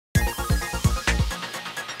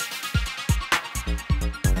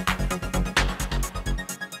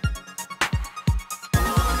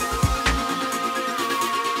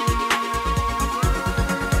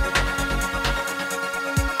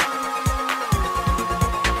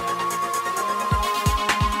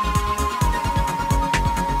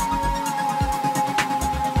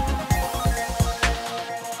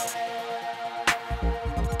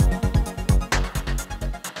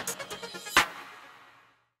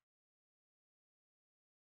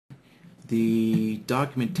The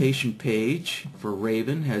documentation page for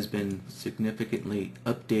Raven has been significantly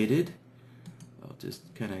updated. I'll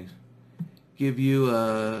just kind of give you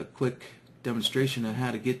a quick demonstration of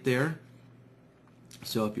how to get there.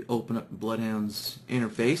 So if you open up BloodHound's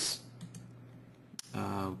interface,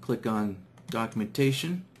 click on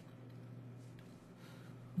documentation,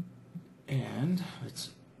 and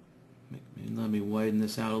let me widen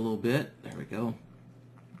this out a little bit. There we go.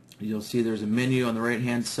 You'll see there's a menu on the right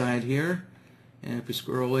hand side here, and if we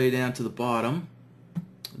scroll way down to the bottom,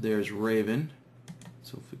 there's Raven.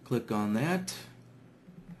 So if we click on that,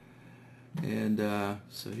 and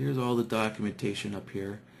so here's all the documentation up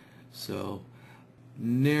here. So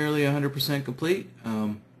nearly 100% complete.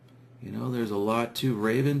 You know, there's a lot to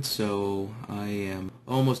Raven, so I am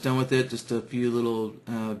almost done with it. Just a few little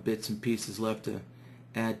bits and pieces left to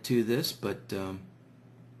add to this, but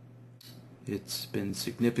it's been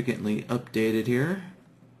significantly updated here.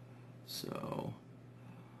 So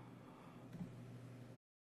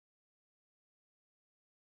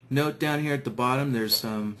note down here at the bottom, there's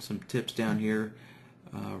some tips down here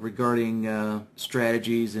regarding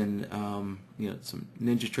strategies and you know, some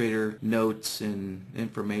NinjaTrader notes and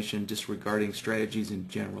information just regarding strategies in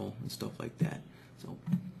general and stuff like that. So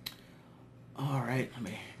all right, let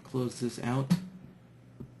me close this out.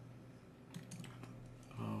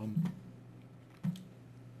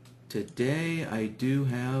 Today I do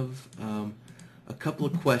have a couple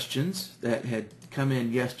of questions that had come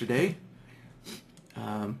in yesterday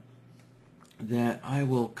that I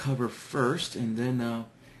will cover first, and then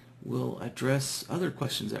we'll address other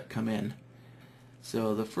questions that come in.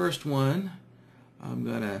 So the first one I'm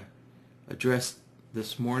going to address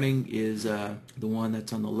this morning is the one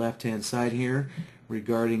that's on the left hand side here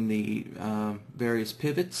regarding the various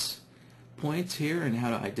pivots points here and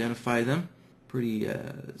how to identify them. Pretty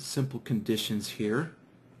simple conditions here.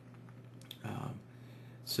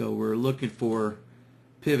 So we're looking for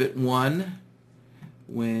pivot 1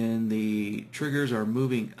 when the triggers are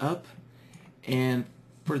moving up, and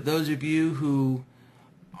for those of you who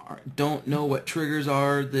don't know what triggers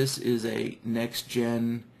are, this is a next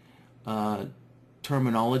gen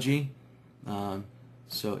terminology.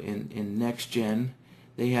 So in next gen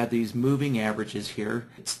they have these moving averages here.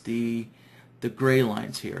 It's the gray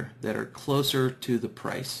lines here that are closer to the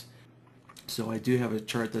price. So I do have a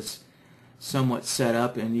chart that's somewhat set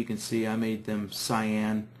up, and you can see I made them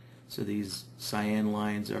cyan, so these cyan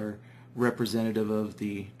lines are representative of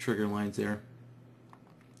the trigger lines there.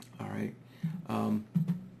 Alright,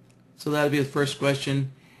 so that'll be the first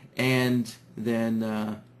question, and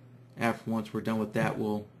then once we're done with that,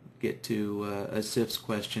 we'll get to a SIF's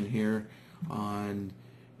question here on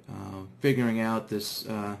figuring out this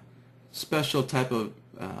special type of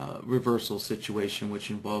reversal situation, which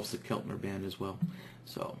involves the Keltner band as well.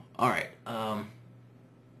 So, alright,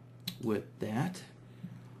 with that,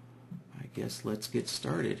 I guess let's get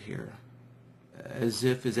started here. As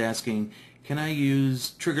if is asking, can I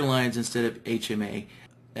use trigger lines instead of HMA?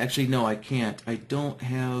 Actually, no, I can't. I don't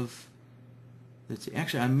have, let's see,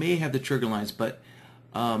 actually I may have the trigger lines, but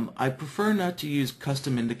I prefer not to use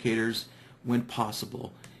custom indicators when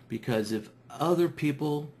possible, because if other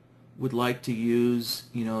people would like to use,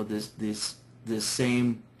 you know, this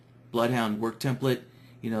same BloodHound work template,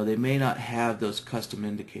 you know, they may not have those custom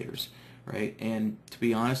indicators, right? And to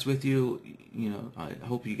be honest with you, you know, I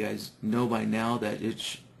hope you guys know by now that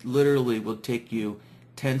it literally will take you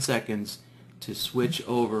 10 seconds to switch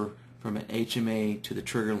over from an HMA to the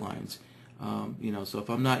trigger lines. You know, so if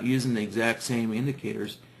I'm not using the exact same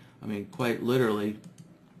indicators, I mean, quite literally,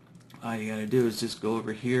 all you gotta do is just go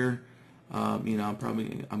over here. You know,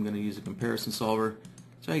 I'm going to use a comparison solver.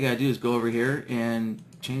 So all you got to do is go over here and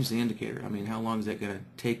change the indicator. I mean, how long is that going to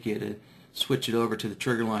take you to switch it over to the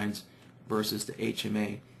trigger lines versus the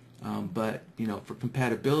HMA? But you know, for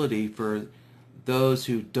compatibility, for those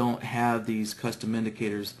who don't have these custom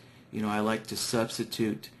indicators, you know, I like to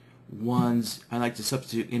substitute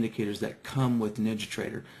indicators that come with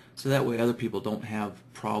NinjaTrader, so that way other people don't have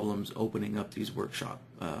problems opening up these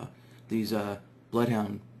these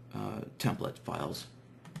BloodHound template files.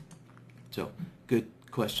 So good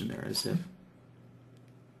question there, as if.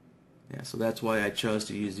 Yeah, so that's why I chose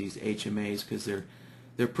to use these HMAs, because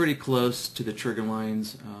they're pretty close to the trigger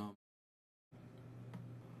lines.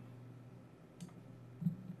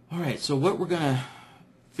 All right, so what we're going to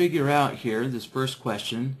figure out here, this first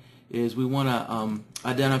question, is we want to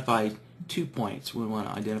identify 2 points. We want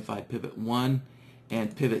to identify pivot 1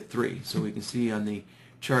 and pivot 3. So we can see on the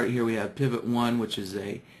chart here we have pivot 1, which is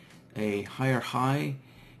a higher high,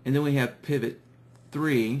 and then we have pivot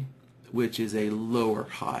 3, which is a lower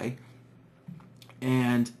high.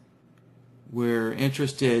 And we're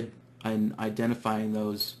interested in identifying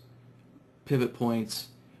those pivot points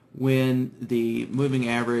when the moving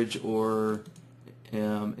average, or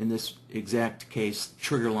in this exact case,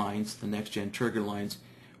 trigger lines, the next gen trigger lines,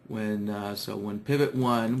 so when pivot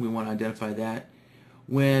 1, we want to identify that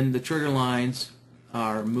when the trigger lines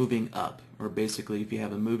are moving up, or basically if you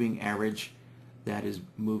have a moving average that is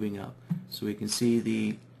moving up. So we can see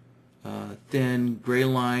the thin gray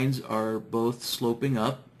lines are both sloping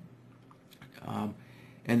up,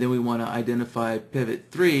 and then we want to identify pivot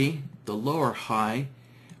 3, the lower high,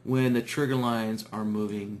 when the trigger lines are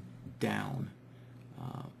moving down.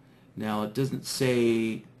 Now it doesn't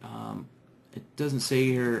say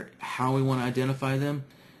here how we want to identify them,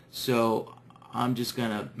 so I'm just going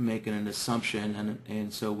to make an assumption,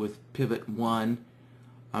 and so with pivot 1,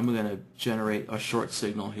 I'm going to generate a short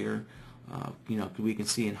signal here. We can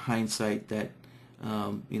see in hindsight that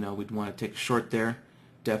we'd want to take a short there,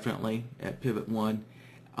 definitely at pivot 1,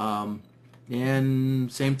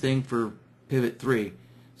 and same thing for pivot 3.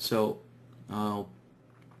 So I'll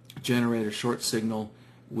generate a short signal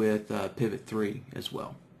with pivot 3 as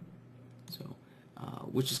well. So,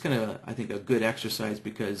 which is kind of, I think, a good exercise,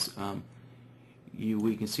 because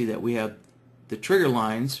we can see that we have the trigger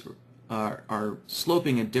lines are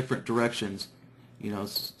sloping in different directions.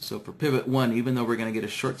 So for pivot 1, even though we're going to get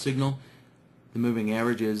a short signal, the moving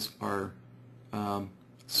averages are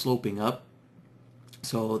sloping up.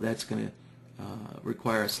 So that's going to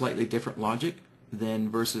require a slightly different logic than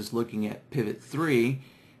versus looking at pivot 3,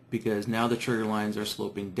 because now the trigger lines are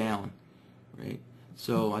sloping down, right?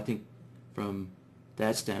 So I think from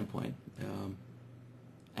that standpoint,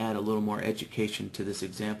 add a little more education to this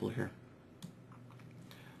example here.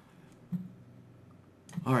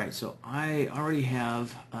 Alright, so I already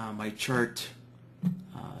have my chart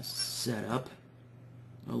set up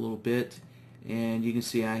a little bit, and you can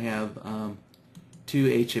see I have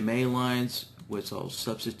 2 HMA lines, which I'll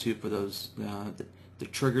substitute for those the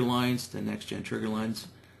trigger lines, the next gen trigger lines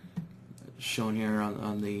shown here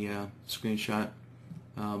on the screenshot.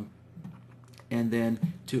 And then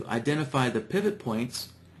to identify the pivot points,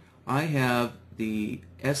 I have the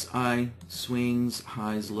SI swings,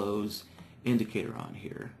 highs, lows indicator on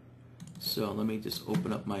here. So let me just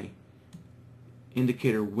open up my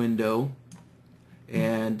indicator window,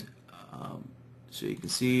 and so you can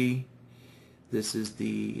see this is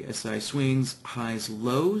the SI swings, highs,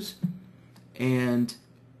 lows, and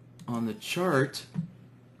on the chart,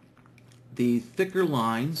 the thicker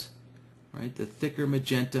lines, right, the thicker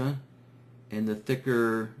magenta and the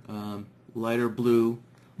thicker lighter blue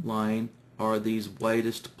line are these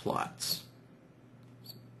widest plots.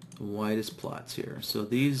 The widest plots here. So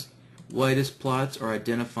these widest plots are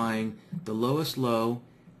identifying the lowest low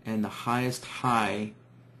and the highest high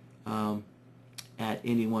at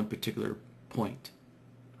any one particular point.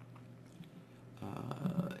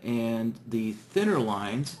 And the thinner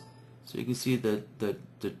lines, so you can see the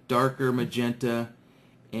darker magenta,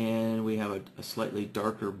 and we have a slightly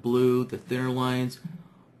darker blue. The thinner lines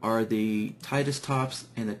are the tightest tops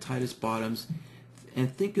and the tightest bottoms,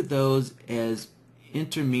 and think of those as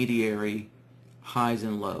intermediary highs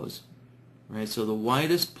and lows, right? So the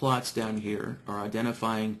widest plots down here are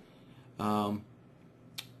identifying,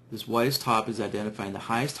 this widest top is identifying the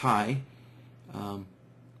highest high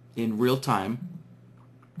in real time,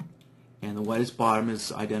 and the widest bottom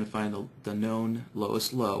is identifying the known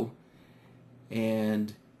lowest low,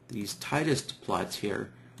 and these tightest plots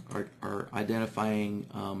here are identifying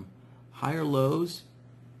higher lows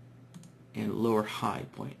and lower high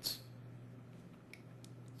points.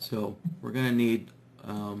 So we're going to need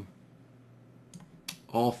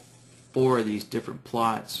all 4 of these different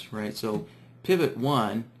plots, right? So pivot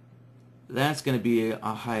 1, that's going to be a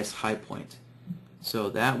highest high point. So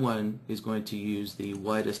that one is going to use the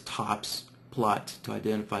widest tops plot to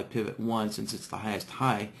identify pivot 1, since it's the highest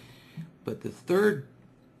high. But the third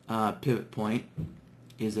pivot point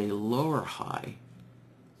is a lower high,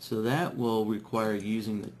 so that will require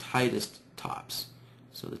using the tightest tops.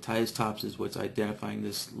 So the tightest tops is what's identifying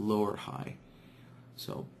this lower high.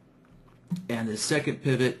 So, and the second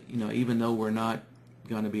pivot, even though we're not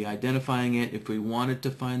going to be identifying it, if we wanted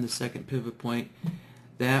to find the second pivot point,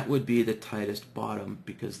 that would be the tightest bottom,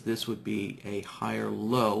 because this would be a higher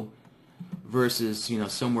low versus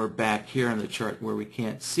somewhere back here on the chart where we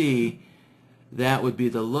can't see, that would be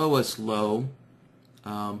the lowest low,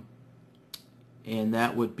 and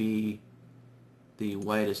that would be the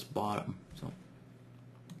widest bottom. So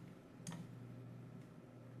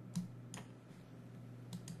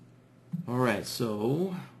alright,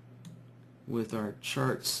 so with our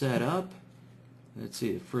chart set up, let's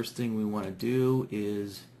see, the first thing we want to do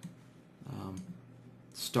is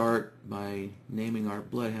start by naming our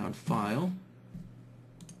BloodHound file.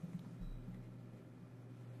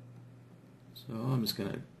 So I'm just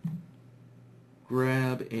going to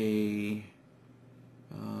grab a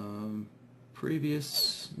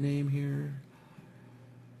previous name here,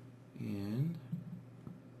 and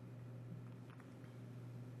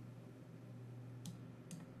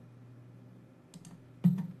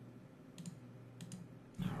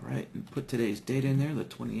alright, and put today's date in there, the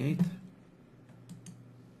 28th.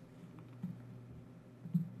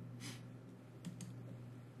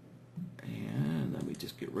 And let me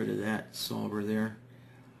just get rid of that solver there.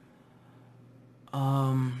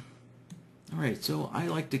 Alright, so I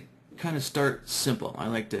like to kind of start simple. I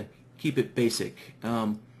like to keep it basic.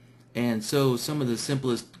 And so some of the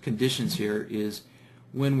simplest conditions here is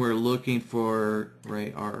when we're looking for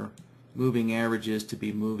our moving averages to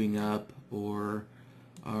be moving up or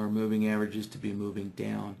our moving averages to be moving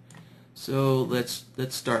down. So let's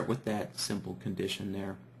start with that simple condition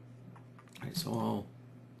there. All right, so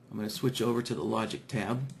I'm going to switch over to the Logic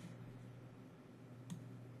tab.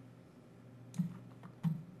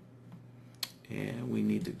 And we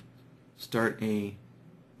need to start a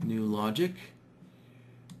new logic.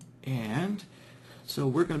 And so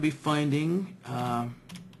we're going to be finding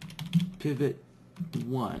pivot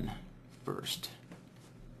 1 first.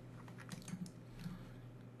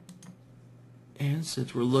 And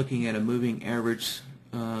since we're looking at a moving average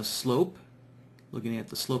slope, looking at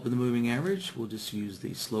the slope of the moving average, we'll just use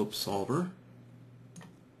the slope solver.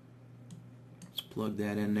 Let's plug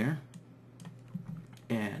that in there.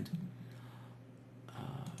 And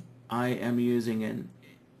I am using an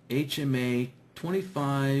HMA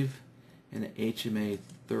 25 and an HMA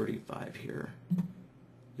 35 here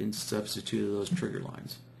in substitute of those trigger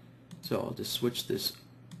lines. So I'll just switch this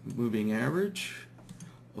moving average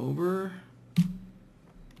over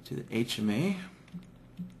to the HMA,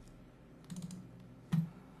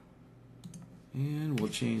 and we'll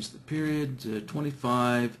change the period to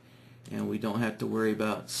 25, and we don't have to worry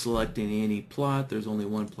about selecting any plot. There's only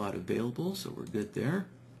one plot available, so we're good there.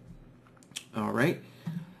 Alright,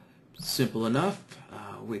 simple enough.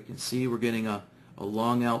 We can see we're getting a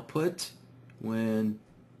long output when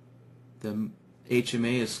the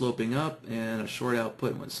HMA is sloping up and a short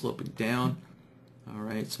output when it's sloping down.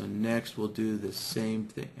 Alright, so next we'll do the same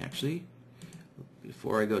thing. Actually,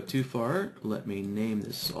 before I go too far, let me name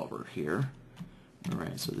this solver here.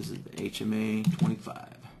 Alright, so this is the HMA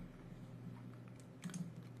 25.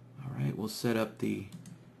 Alright, we'll set up the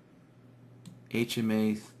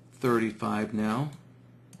HMA 35 now.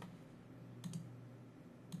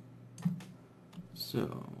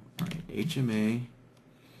 So, alright, HMA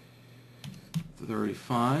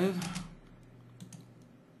 35.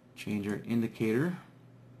 Change our indicator.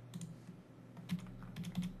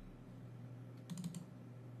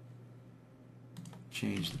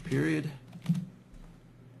 Change the period.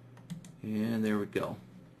 And there we go.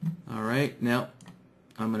 Alright, now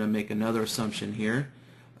I'm going to make another assumption here.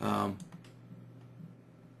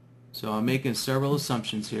 So I'm making several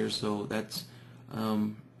assumptions here, so that's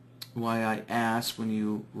why I ask when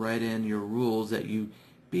you write in your rules that you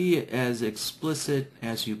be as explicit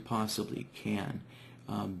as you possibly can.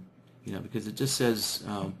 You know, because it just says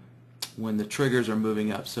when the triggers are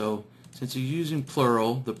moving up. So since you're using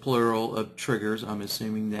plural, the plural of triggers, I'm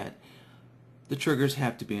assuming that the triggers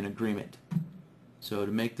have to be in agreement. So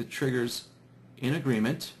to make the triggers in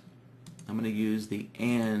agreement, I'm going to use the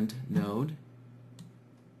AND node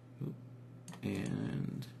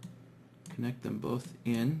and connect them both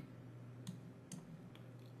in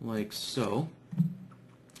like so.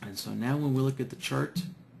 And so now when we look at the chart,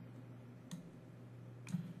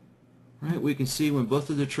 right, we can see when both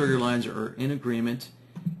of the trigger lines are in agreement,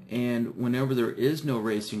 and whenever there is no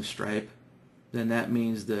racing stripe, then that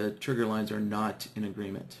means the trigger lines are not in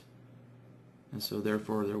agreement. And so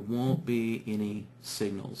therefore there won't be any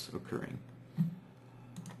signals occurring.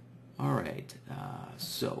 Alright,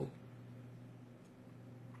 so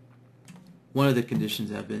one of the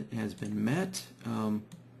conditions has been met.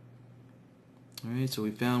 Alright, so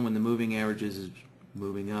we found when the moving averages is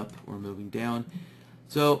moving up or moving down.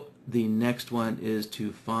 So the next one is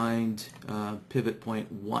to find pivot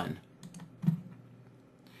point 1.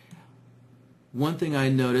 One thing I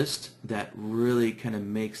noticed that really kind of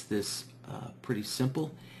makes this pretty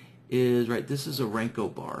simple is, right, this is a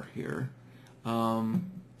Renko bar here, and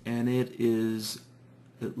it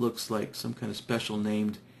looks like some kind of special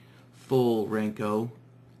named full Renko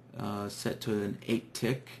set to an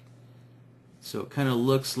 8-tick. So it kind of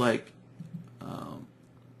looks like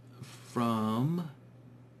from,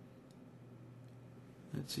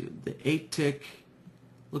 let's see, the 8-tick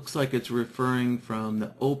looks like it's referring from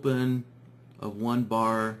the open of one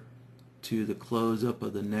bar to the close up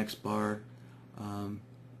of the next bar.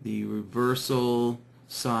 The reversal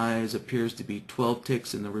size appears to be 12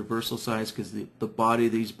 ticks in the reversal size because the body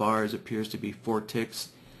of these bars appears to be 4 ticks.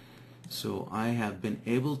 So I have been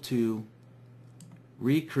able to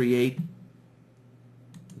recreate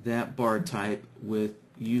that bar type with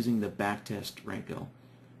using the backtest Renko.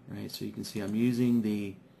 Right, so you can see I'm using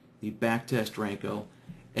the backtest Renko,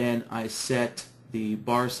 and I set the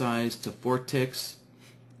bar size to 4 ticks,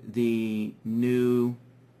 the new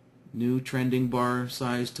trending bar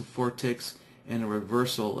size to 4 ticks, and a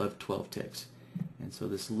reversal of 12 ticks. And so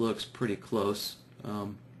this looks pretty close,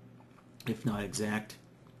 if not exact,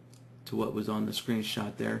 to what was on the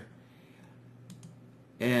screenshot there.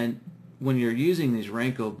 And when you're using these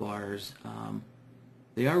Renko bars,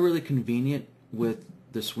 they are really convenient with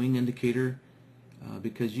the swing indicator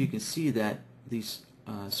because you can see that these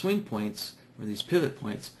swing points, or these pivot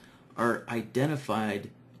points, are identified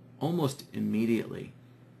almost immediately.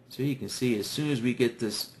 So you can see as soon as we get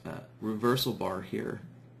this reversal bar here,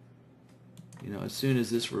 as soon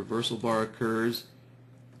as this reversal bar occurs,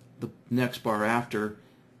 the next bar after,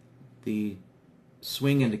 the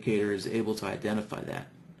swing indicator is able to identify that.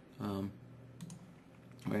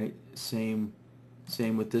 Right? Same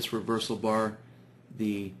with this reversal bar.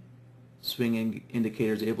 The swing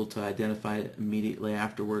indicator is able to identify it immediately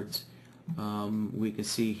afterwards. We can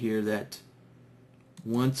see here that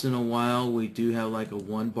once in a while we do have like a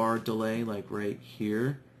 1 bar delay, like right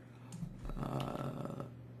here.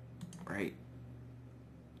 Right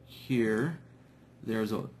here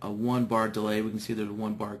there's a 1 bar delay. We can see there's a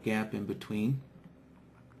 1 bar gap in between.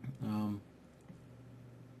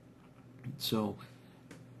 So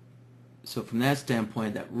from that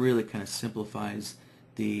standpoint, that really kind of simplifies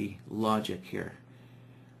the logic here.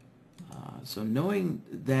 So knowing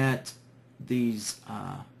that these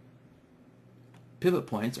pivot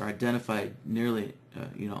points are identified nearly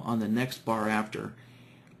on the next bar after,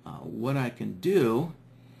 what I can do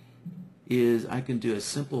is I can do a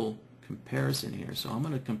simple comparison here. So I'm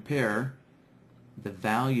going to compare the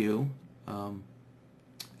value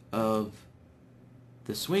of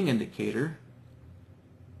the swing indicator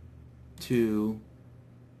to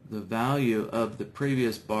the value of the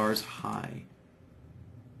previous bar's high.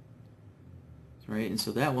 Right? And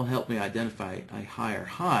so that will help me identify a higher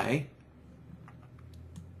high.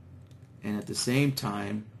 And at the same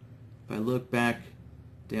time, if I look back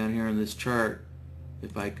down here on this chart,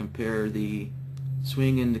 if I compare the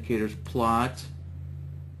swing indicator's plot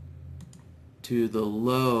to the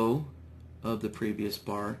low of the previous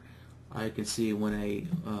bar, I can see when a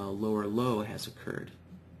lower low has occurred.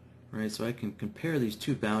 Right? So I can compare these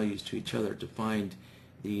two values to each other to find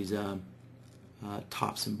these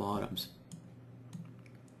tops and bottoms.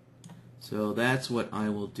 So that's what I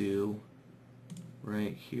will do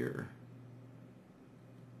right here.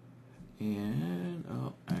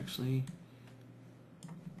 And actually,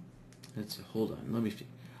 hold on. Let me see.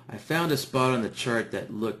 I found a spot on the chart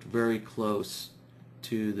that looked very close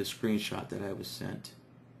to the screenshot that I was sent.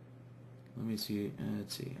 Let me see.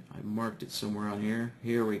 Let's see. I marked it somewhere on here.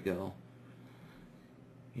 Here we go.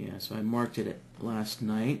 Yeah, so I marked it last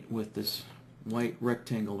night with this white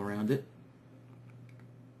rectangle around it.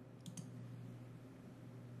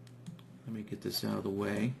 Let me get this out of the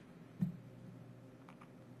way.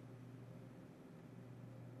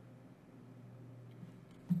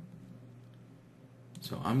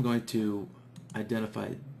 So I'm going to identify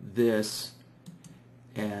this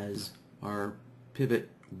as our pivot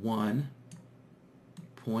 1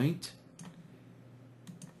 point,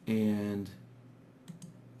 and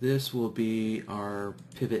this will be our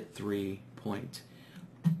pivot 3 point.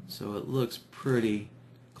 So it looks pretty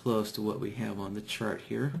close to what we have on the chart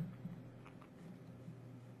here.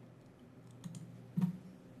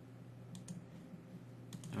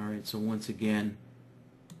 Alright, so once again,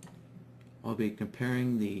 I'll be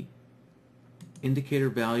comparing the indicator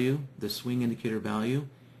value, the swing indicator value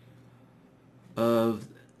of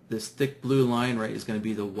this thick blue line, right, is going to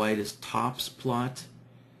be the widest tops plot,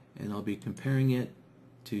 and I'll be comparing it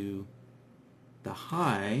to the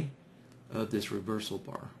high of this reversal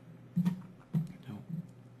bar.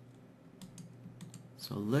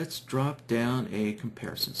 So let's drop down a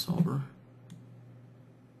comparison solver.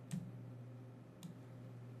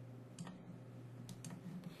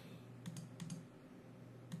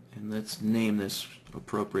 And let's name this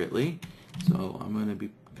appropriately. So I'm going to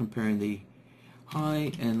be comparing the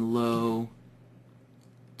high and low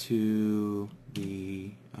to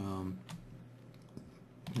the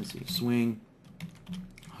let's see, swing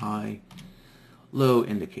high low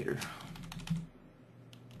indicator.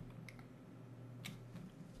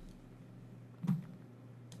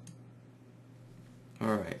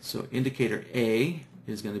 Alright, so indicator A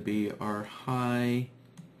is going to be our high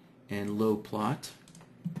and low plot.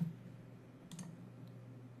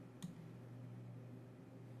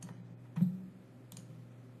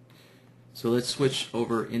 So let's switch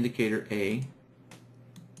over indicator A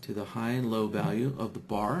to the high and low value of the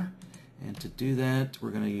bar, and to do that we're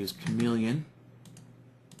going to use chameleon.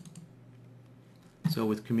 So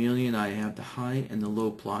with chameleon I have the high and the low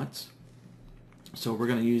plots. So we're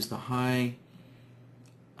going to use the high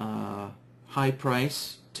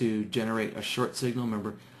price to generate a short signal.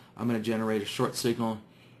 Remember, I'm going to generate a short signal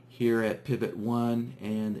here at pivot 1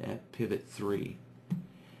 and at pivot 3.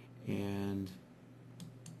 And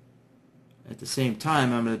at the same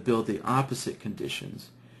time I'm going to build the opposite conditions.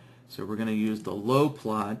 So we're going to use the low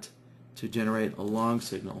plot to generate a long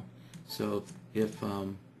signal. So if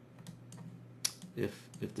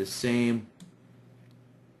the same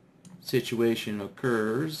situation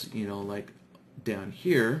occurs, you know, like down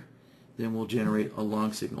here, then we'll generate a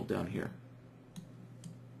long signal down here.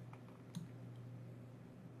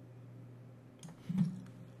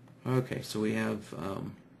 Okay, so we have,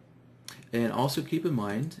 and also keep in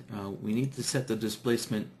mind, we need to set the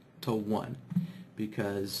displacement to 1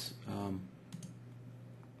 because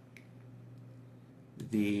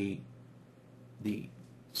the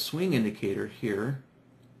swing indicator here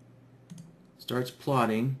starts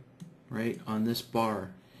plotting right on this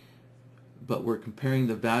bar, but we're comparing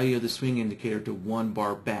the value of the swing indicator to 1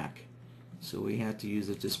 bar back. So we have to use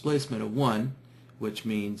a displacement of 1, which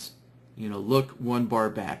means, you know, look 1 bar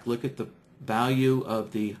back. Look at the value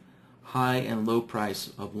of the high and low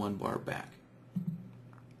price of 1 bar back.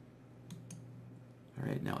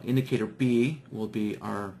 Alright, now indicator B will be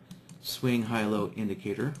our swing high-low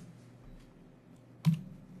indicator.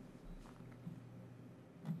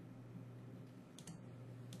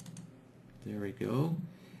 There we go.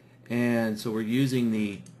 And so we're using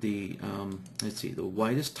the let's see, the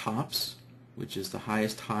widest tops, which is the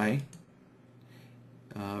highest high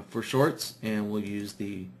for shorts, and we'll use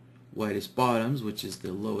the widest bottoms, which is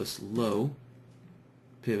the lowest low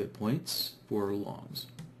pivot points for longs.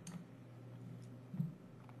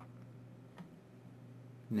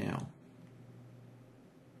 Now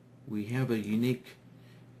we have a unique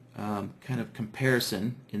kind of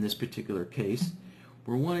comparison in this particular case.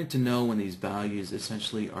 We're wanting to know when these values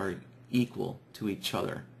essentially are equal to each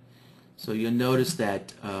other. So you'll notice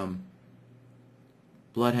that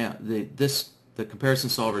BloodHound, the comparison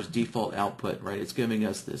solver's default output, right? It's giving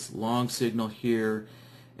us this long signal here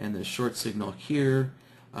and the short signal here,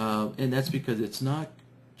 and that's because it's not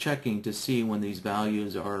checking to see when these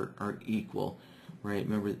values are equal, right?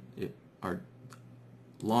 Remember, our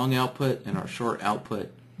long output and our short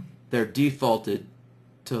output, they're defaulted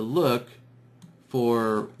to look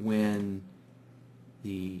for when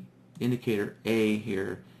the indicator A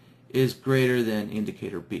here is greater than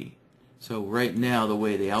indicator B. So right now the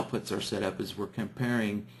way the outputs are set up is we're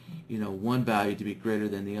comparing, you know, one value to be greater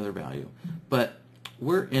than the other value. But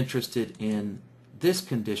we're interested in this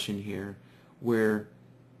condition here where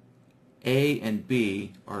A and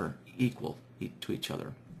B are equal to each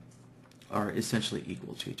other, are essentially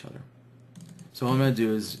equal to each other. So what I'm going to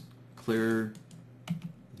do is clear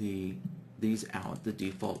these out, the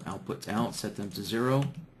default outputs out, set them to 0,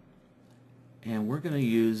 and we're going to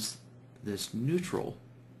use this neutral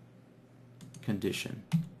condition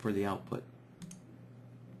for the output.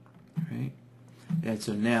 Right? And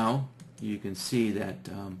so now you can see that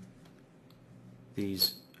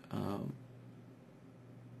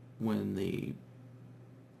when the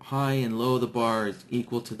high and low of the bar is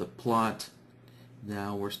equal to the plot,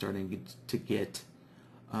 now we're starting to get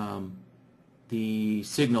the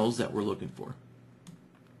signals that we're looking for.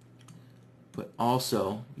 But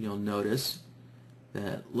also you'll notice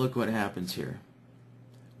that look what happens here.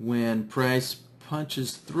 When price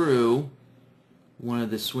punches through one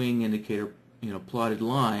of the swing indicator, you know, plotted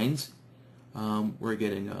lines, we're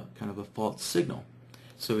getting a kind of a false signal.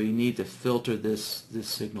 So we need to filter this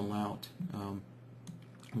signal out.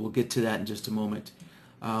 We'll get to that in just a moment.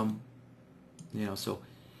 You know, so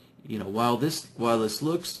you know, while this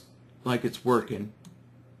looks like it's working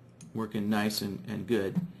nice and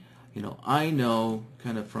good, you know, I know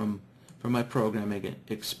kind of from my programming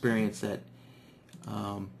experience that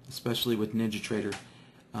especially with NinjaTrader,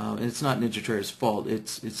 and it's not NinjaTrader's fault.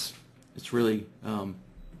 It's really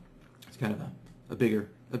it's kind of a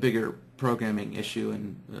bigger programming issue,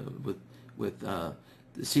 and with the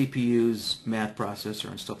CPU's math processor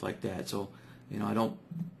and stuff like that. So you know, I don't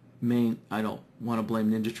want to blame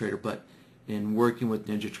NinjaTrader, but in working with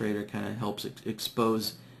NinjaTrader kind of helps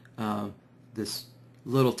expose this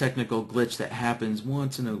little technical glitch that happens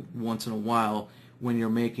once in a while when you're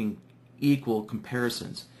making equal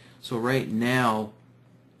comparisons. So right now,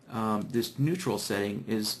 this neutral setting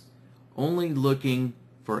is only looking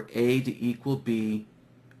for A to equal B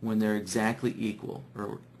when they're exactly equal,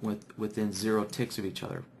 or within 0 ticks of each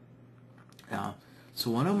other.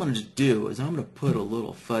 So what I'm going to do is I'm going to put a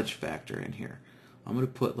little fudge factor in here. I'm going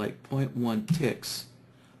to put like 0.1 ticks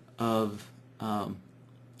of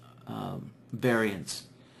variance.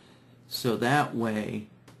 So that way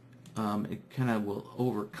it kind of will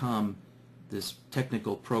overcome this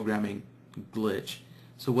technical programming glitch.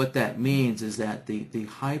 So what that means is that the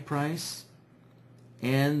high price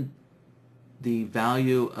and the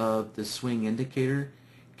value of the swing indicator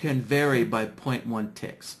can vary by 0.1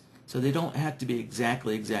 ticks. So they don't have to be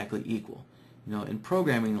exactly equal. You know, in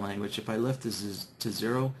programming language, if I left this to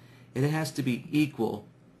 0, it has to be equal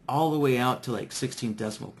all the way out to like 16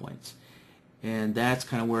 decimal points. And that's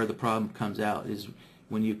kind of where the problem comes out, is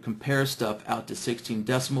when you compare stuff out to 16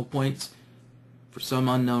 decimal points, for some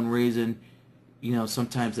unknown reason, you know,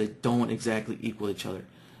 sometimes they don't exactly equal each other.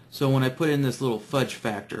 So when I put in this little fudge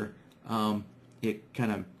factor, it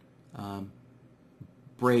kind of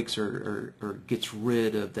breaks or gets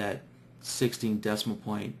rid of that 16 decimal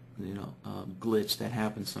point, you know, glitch that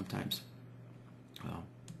happens sometimes.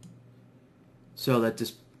 So that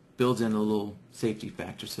just builds in a little safety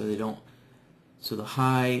factor, so they don't. So the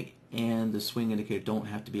high and the swing indicator don't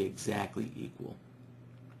have to be exactly equal,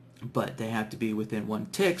 but they have to be within 1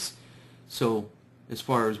 ticks. So as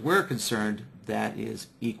far as we're concerned, that is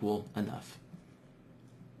equal enough.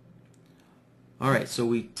 Alright, so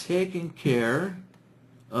we've taken care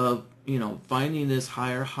of, you know, finding this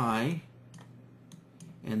higher high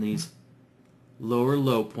and these lower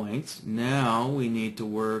low points. Now we need to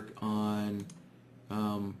work on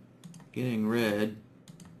getting rid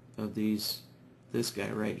of this guy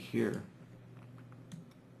right here.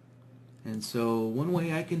 And so one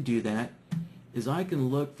way I can do that is I can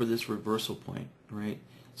look for this reversal point, right?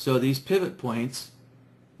 So these pivot points,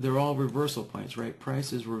 they're all reversal points, right?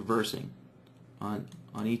 Price is reversing on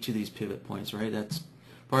each of these pivot points, right? That's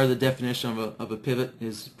part of the definition of a pivot,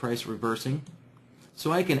 is price reversing.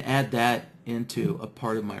 So I can add that into a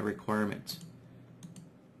part of my requirement.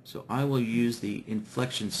 So I will use the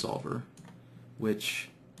inflection solver, which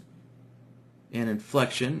an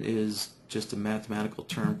inflection is just a mathematical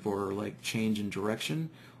term for like change in direction,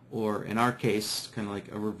 or in our case, kind of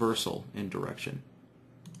like a reversal in direction.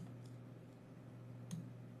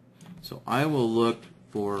 So I will look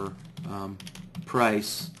for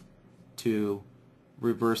price to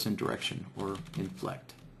reverse in direction, or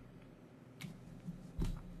inflect.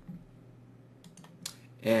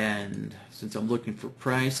 And since I'm looking for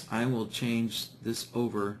price, I will change this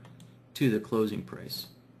over to the closing price.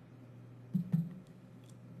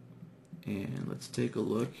 And let's take a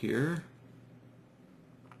look here.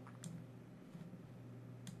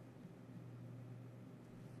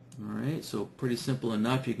 Alright, so pretty simple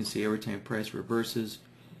enough. You can see every time price reverses,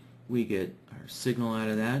 we get our signal out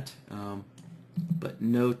of that. But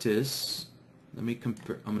notice, let me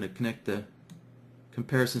compare. I'm going to connect the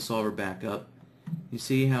comparison solver back up. You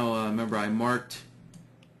see how, remember, I marked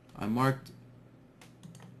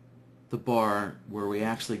the bar where we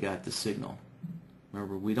actually got the signal.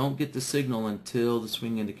 Remember, we don't get the signal until the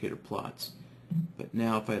swing indicator plots. But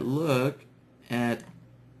now if I look at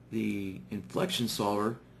the inflection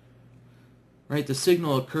solver, right, the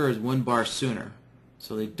signal occurs 1 bar sooner.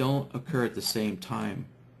 So they don't occur at the same time.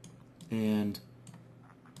 And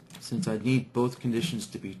since I need both conditions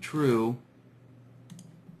to be true,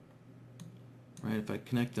 right, if I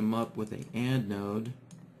connect them up with a AND node,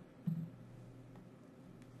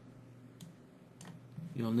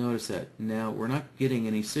 you'll notice that now we're not getting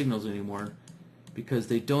any signals anymore because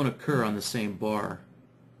they don't occur on the same bar.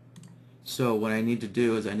 So what I need to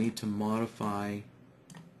do is I need to modify,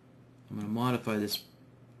 I'm going to modify this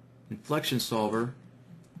inflection solver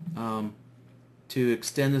to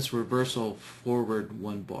extend this reversal forward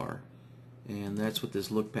 1 bar, and that's what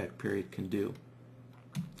this look back period can do.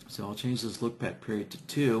 So I'll change this look back period to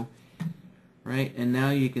 2, right? And now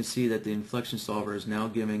you can see that the inflection solver is now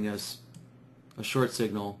giving us a short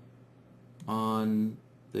signal on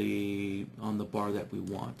the bar that we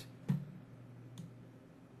want.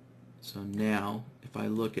 So now if I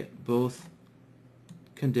look at both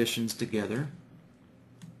conditions together,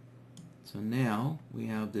 so now we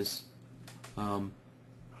have this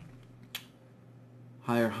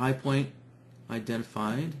higher high point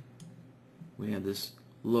identified, we have this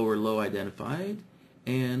lower low identified,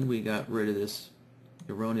 and we got rid of this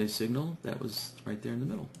erroneous signal that was right there in the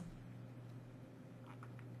middle.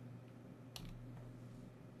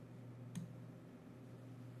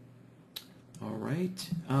 right.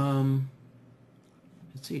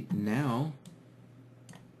 Let's see, now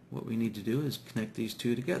what we need to do is connect these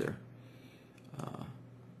two together.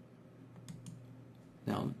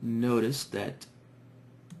 Now notice that,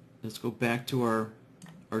 let's go back to our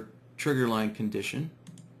trigger line condition.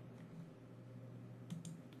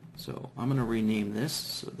 So I'm going to rename this.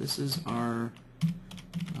 So this is our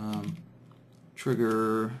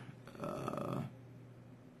trigger,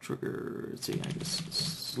 let's see, I guess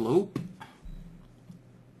slope.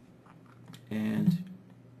 And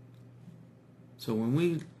so when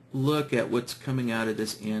we look at what's coming out of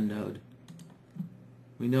this AND node,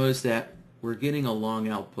 we notice that we're getting a long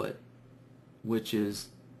output, which is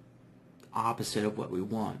opposite of what we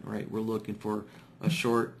want, right? We're looking for a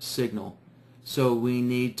short signal. So we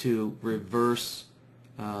need to reverse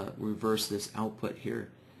this output here.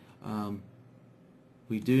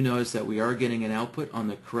 We do notice that we are getting an output on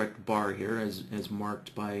the correct bar here, as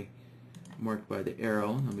marked by the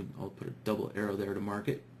arrow. I'll put a double arrow there to mark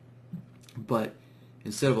it. But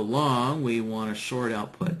instead of a long, we want a short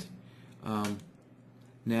output.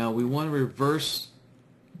 Now we want to reverse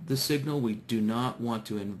the signal. We do not want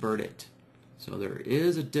to invert it. So there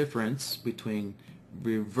is a difference between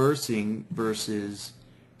reversing versus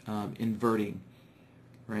inverting,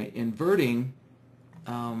 right? Inverting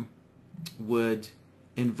would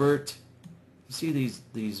invert. You see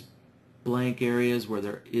these blank areas where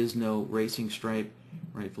there is no racing stripe,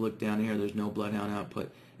 right? If you look down here, there's no BloodHound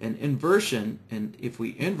output. And inversion, and if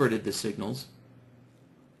we inverted the signals,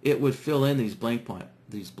 it would fill in these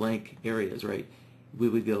blank areas, right? We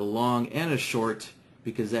would get a long and a short,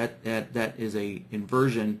 because that is a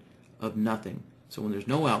inversion of nothing. So when there's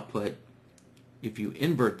no output, if you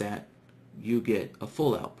invert that, you get a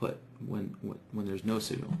full output when there's no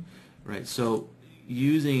signal, right? So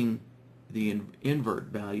using the invert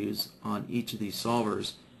values on each of these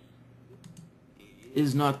solvers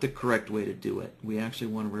is not the correct way to do it. We actually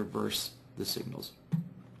want to reverse the signals.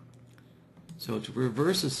 So to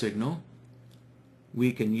reverse a signal,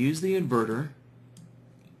 we can use the inverter.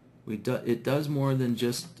 It does more than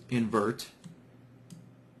just invert.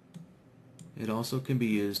 It also can be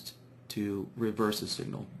used to reverse a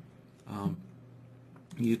signal.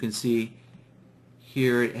 You can see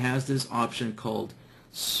here it has this option called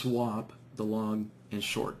swap the long and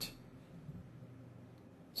short.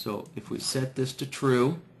 So if we set this to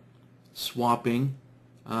true, swapping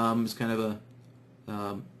is kind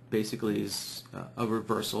of basically is a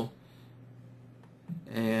reversal.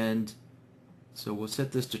 And so we'll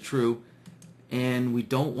set this to true, and we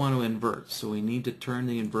don't want to invert, so we need to turn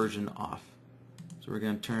the inversion off. So we're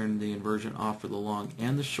going to turn the inversion off for the long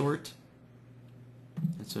and the short.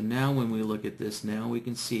 And so now when we look at this, now we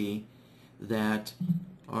can see that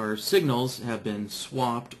our signals have been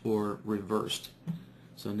swapped or reversed.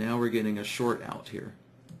 So now we're getting a short out here.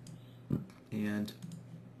 And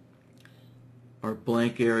our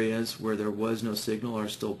blank areas where there was no signal are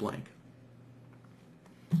still blank.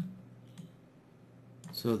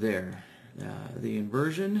 So there, the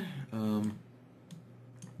inversion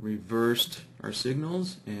reversed our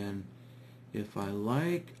signals, and if I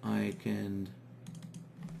like, I can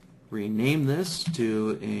rename this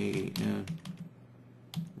to a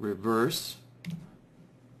reverse,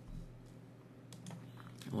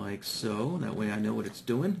 like so. That way I know what it's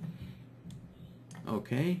doing.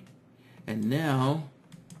 Okay, and now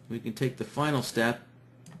we can take the final step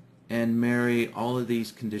and marry all of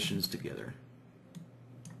these conditions together.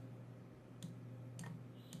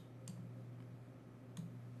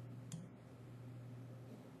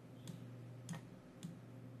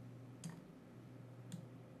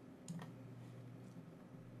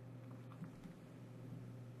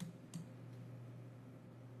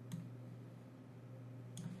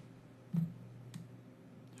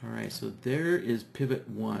 Alright, so there is pivot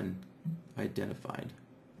 1 identified.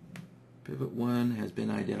 Pivot 1 has been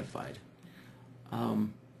identified.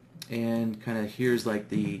 And kind of here's like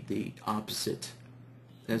the opposite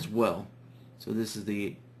as well. So this is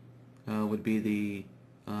the would be the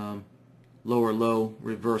lower low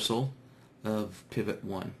reversal of pivot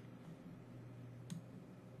 1.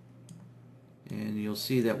 And you'll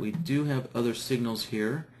see that we do have other signals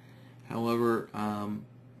here. However,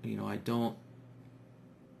 you know, I don't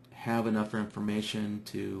have enough information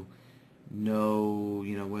to know,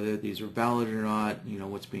 you know, whether these are valid or not, you know,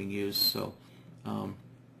 what's being used. So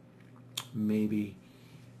maybe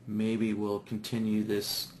we'll continue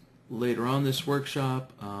this later on this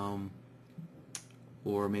workshop,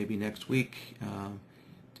 or maybe next week,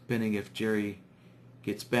 depending if Jerry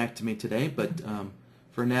gets back to me today. But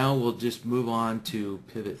for now, we'll just move on to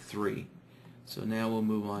pivot 3. So now we'll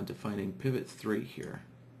move on to finding pivot 3 here.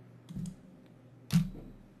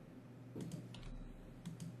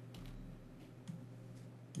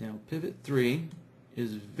 Now pivot 3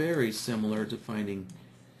 is very similar to finding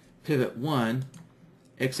pivot 1,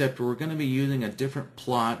 except we're going to be using a different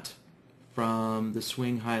plot from the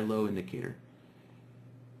swing high-low indicator.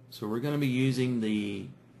 So we're going to be using the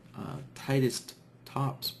tightest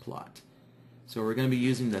tops plot. So we're going to be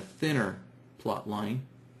using the thinner plot line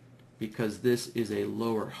because this is a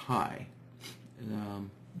lower high.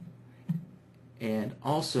 And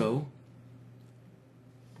also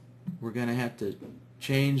we're going to have to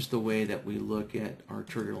change the way that we look at our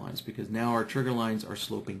trigger lines because now our trigger lines are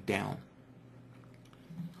sloping down.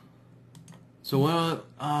 So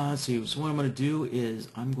let's see. So what I'm going to do is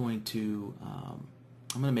I'm going to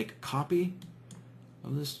make a copy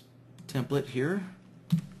of this template here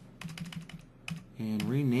and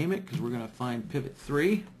rename it because we're going to find pivot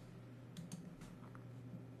 3.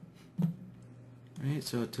 Right.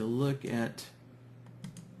 So to look at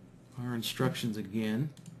our instructions again,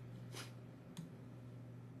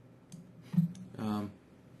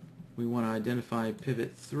 we want to identify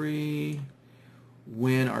pivot 3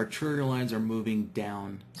 when our trigger lines are moving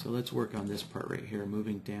down. So let's work on this part right here,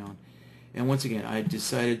 moving down. And once again, I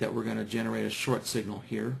decided that we're going to generate a short signal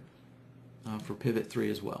here for pivot 3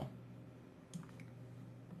 as well.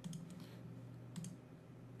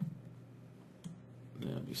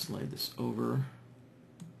 Let me slide this over.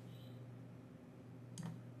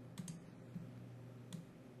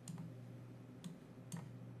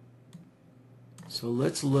 So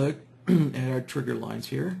let's look at our trigger lines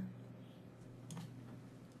here.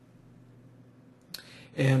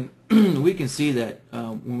 And we can see that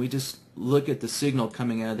when we just look at the signal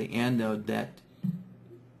coming out of the AND node that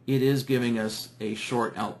it is giving us a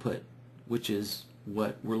short output, which is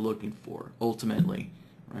what we're looking for ultimately.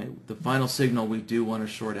 Right? The final signal, we do want a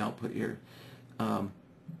short output here.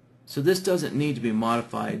 So this doesn't need to be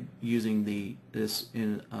modified using this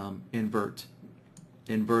inverter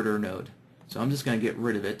node. So I'm just going to get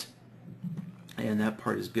rid of it, and that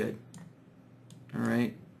part is good. All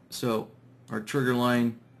right. So our trigger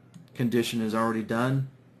line condition is already done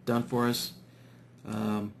for us.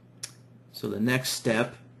 So the next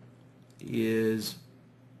step is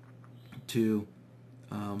to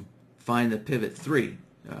find the pivot 3.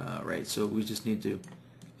 Right. So we just need to.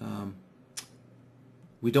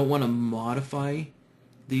 We don't want to modify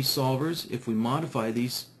these solvers. If we modify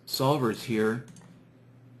these solvers here,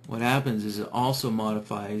 what happens is it also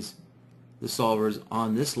modifies the solvers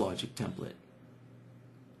on this logic template.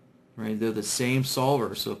 Right? They're the same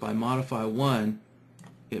solver, so if I modify one,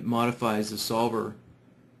 it modifies the solver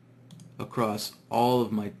across all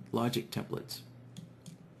of my logic templates.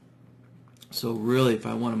 So really, if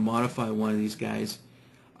I want to modify one of these guys,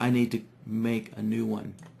 I need to make a new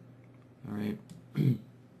one. All right.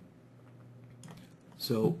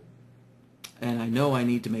 So, and I know I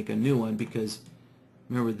need to make a new one because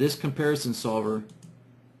remember, this comparison solver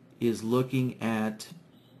is looking at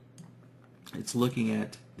a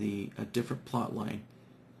different plot line.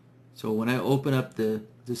 So when I open up the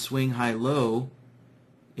swing high-low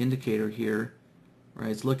indicator here, right,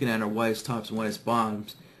 it's looking at our widest tops and widest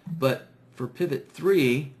bottoms. But for pivot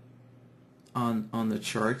 3 on the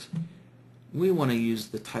chart, we want to use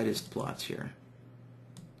the tightest plots here.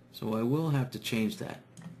 So I will have to change that.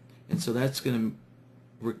 And so that's going to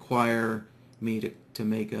require me to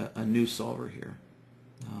make a new solver here.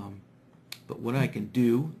 But what I can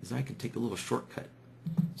do is I can take a little shortcut.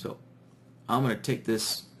 So I'm going to take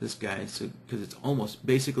this guy, so because it's almost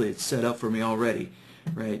basically it's set up for me already,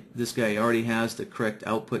 right? This guy already has the correct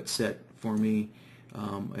output set for me.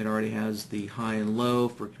 It already has the high and low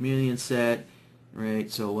for chameleon set,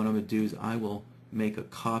 right? So what I'm going to do is I will make a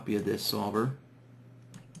copy of this solver,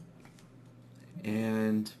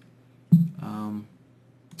 and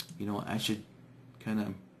you know, I should kind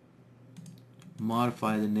of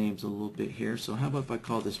modify the names a little bit here. So how about if I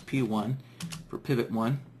call this P1 for pivot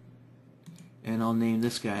 1, and I'll name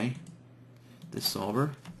this guy, this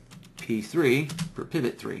solver, P3 for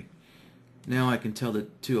pivot 3. Now I can tell the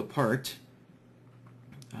two apart.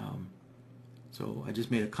 So I just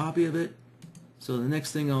made a copy of it. So the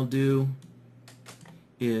next thing I'll do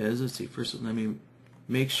is, let's see, first let me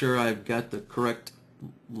make sure I've got the correct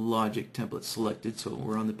logic template selected. So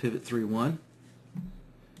we're on the pivot 3 one.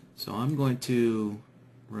 So I'm going to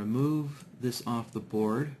remove this off the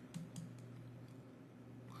board,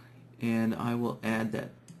 and I will add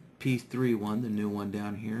that P3 one, the new one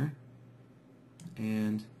down here,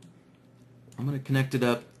 and I'm going to connect it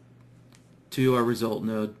up to our result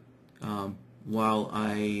node while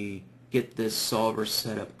I get this solver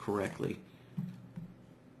set up correctly.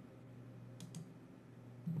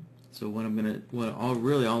 So what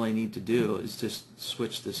all I need to do is just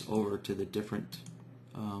switch this over to the different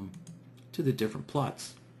to the different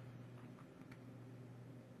plots.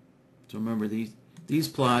 So remember these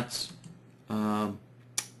plots,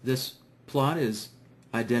 this plot is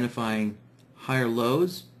identifying higher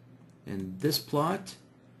lows, and this plot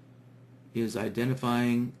is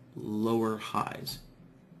identifying lower highs.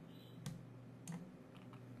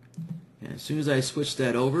 And as soon as I switch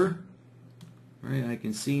that over, right, I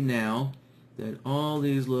can see now that all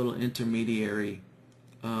these little intermediary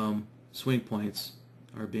swing points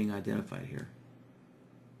are being identified here.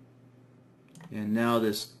 And now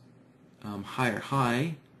this higher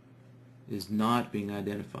high is not being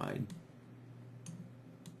identified,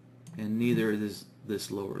 and neither is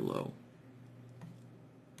this lower low.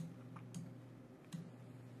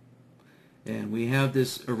 And we have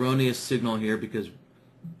this erroneous signal here because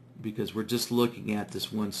we're just looking at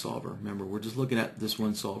this one solver. Remember, we're just looking at this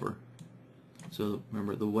one solver. So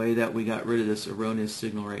remember, the way that we got rid of this erroneous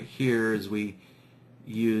signal right here is we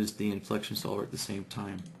used the inflection solver at the same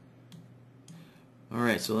time.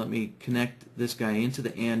 Alright, so let me connect this guy into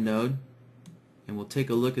the AND node, and we'll take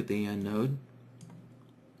a look at the AND node.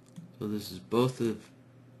 So this is both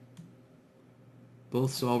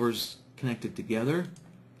solvers connected together,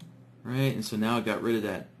 right? And so now I got rid of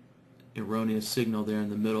that erroneous signal there in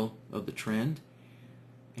the middle of the trend,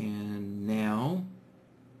 and now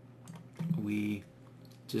we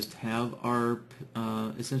just have our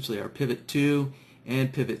essentially our pivot 2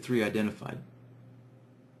 and pivot 3 identified.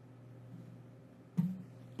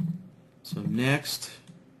 So next,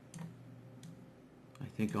 I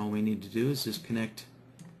think all we need to do is just connect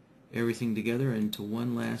everything together into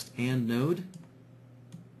one last AND node.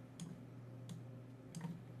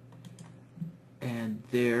 And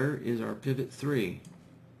there is our pivot 3.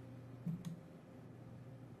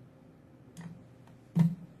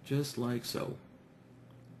 Just like so.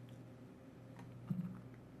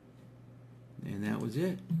 And that was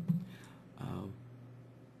it.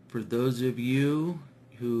 For those of you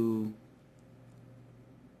who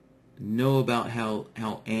know about how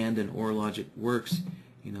AND and OR logic works,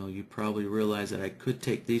 you probably realize that I could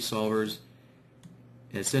take these solvers,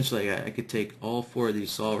 essentially I could take all 4 of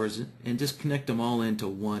these solvers and just connect them all into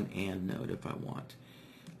one AND node if I want.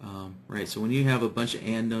 Right, so when you have a bunch of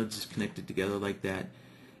AND nodes connected together like that,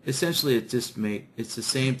 essentially it's the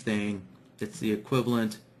same thing. It's the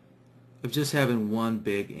equivalent of just having one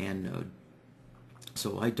big AND node.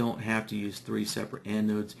 So I don't have to use 3 separate AND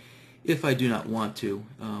nodes if I do not want to.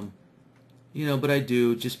 But I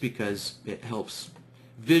do just because it helps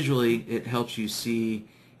visually. It helps you see,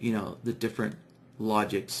 the different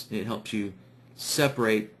logics. It helps you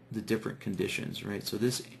separate the different conditions, right? So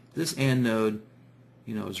this AND node,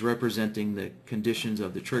 is representing the conditions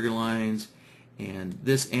of the trigger lines, and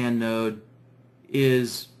this AND node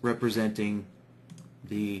is representing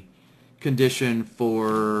the condition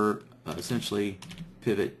for essentially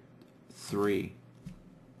pivot 3.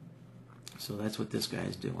 So that's what this guy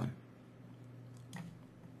is doing.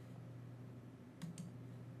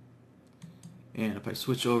 And if I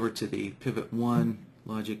switch over to the pivot 1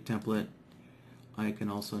 logic template, I can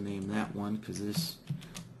also name that one because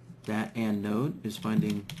that AND node is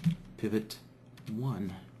finding pivot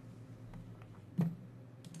 1.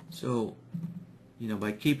 So,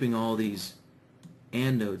 by keeping all these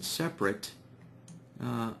AND nodes separate,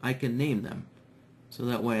 I can name them. So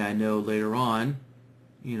that way I know later on,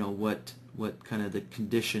 what kind of the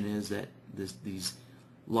condition is that these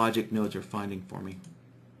logic nodes are finding for me.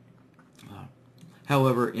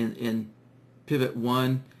 However, in pivot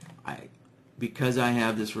 1, because I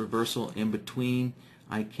have this reversal in between,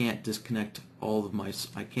 I can't connect all of my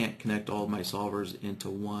solvers into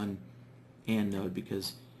one AND node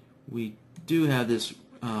because we do have this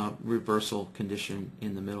reversal condition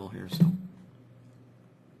in the middle here. So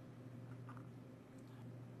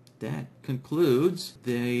that concludes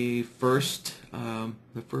the first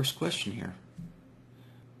question here.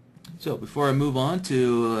 So before I move on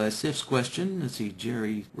to Sif's question, let's see,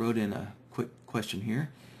 Jerry wrote in a quick question here.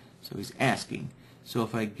 So he's asking, so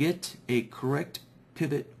if I get a correct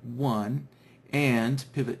pivot 1 and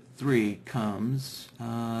pivot 3 comes,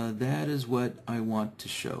 that is what I want to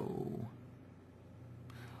show.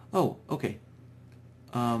 Oh, okay.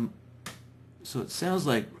 So it sounds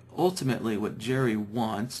like ultimately what Jerry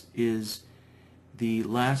wants is the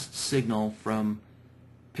last signal from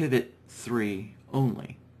pivot 3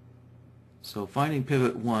 only. So finding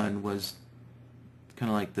pivot 1 was kind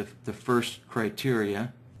of like the first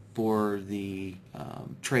criteria for the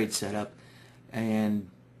trade setup, and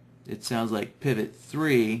it sounds like pivot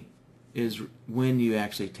 3 is when you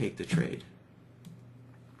actually take the trade.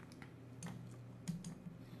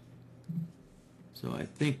 So I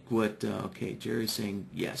think what, okay, Jerry's saying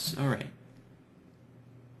yes. All right.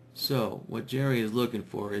 So what Jerry is looking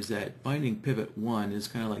for is that finding pivot 1 is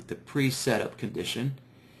kind of like the pre-setup condition,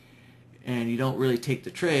 and you don't really take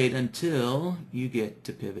the trade until you get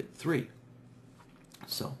to pivot 3.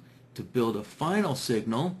 So to build a final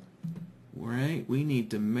signal, right, we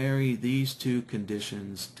need to marry these two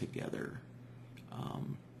conditions together.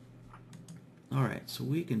 All right, so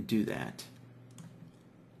we can do that.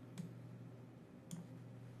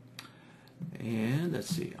 And let's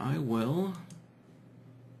see, I will,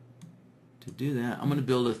 to do that, I'm going to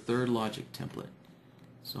build a third logic template.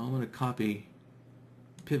 So I'm going to copy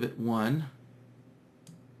pivot 1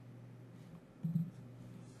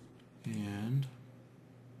 and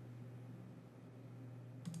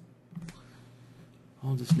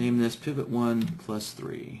I'll just name this pivot 1 plus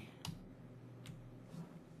 3.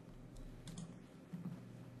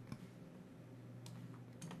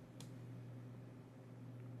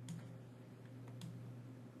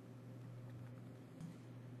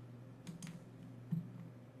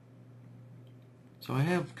 So I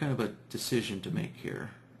have kind of a decision to make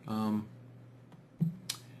here.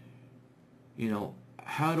 You know,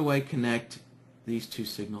 how do I connect these two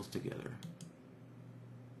signals together?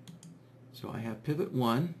 So I have pivot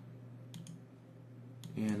 1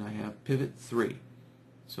 and I have pivot 3.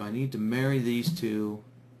 So I need to marry these two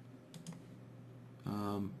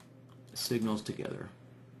signals together.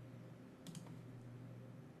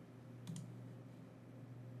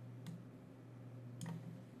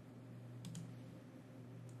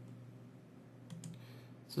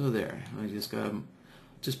 So there, I just got them,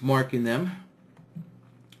 just marking them.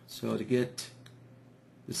 So to get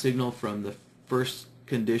the signal from the first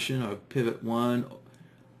condition of pivot 1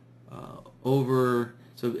 over,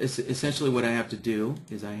 so it's essentially what I have to do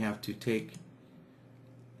is I have to take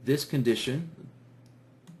this condition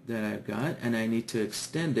that I've got and I need to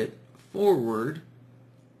extend it forward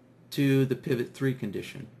to the pivot 3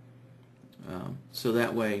 condition. So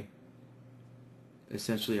that way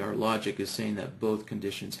essentially our logic is saying that both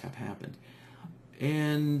conditions have happened.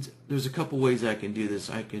 And there's a couple ways I can do this.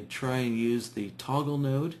 I could try and use the toggle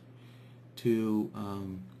node to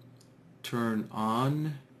turn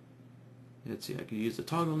on. Let's see, I could use the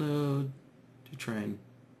toggle node to try and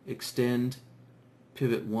extend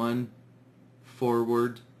pivot 1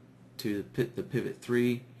 forward to the pivot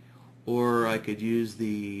 3, or I could use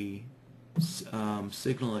the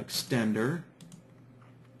signal extender.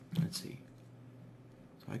 Let's see.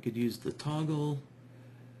 So I could use the toggle,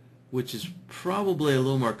 which is probably a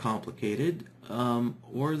little more complicated,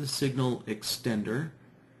 or the signal extender.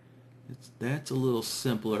 That's a little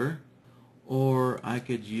simpler. Or I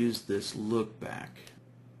could use this look back.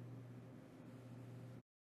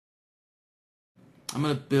 I'm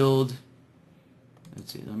going to build,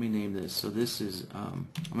 let's see, let me name this. So this is, I'm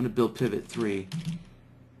going to build pivot 3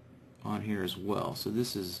 on here as well. So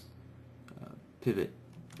this is pivot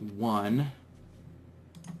 1.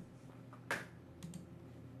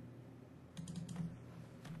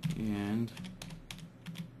 And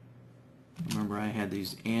remember I had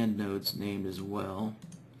these AND nodes named as well.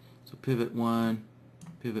 So pivot 1,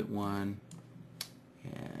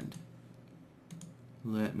 and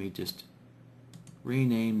let me just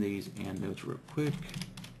rename these AND nodes real quick.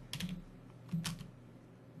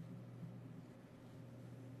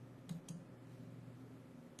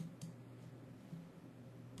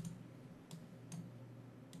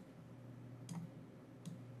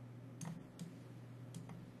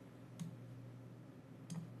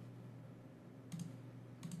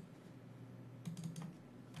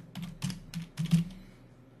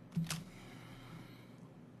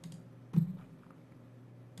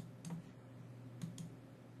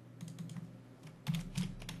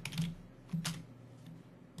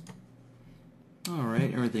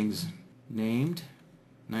 Alright, everything's named,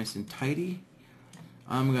 nice and tidy.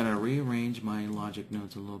 I'm going to rearrange my logic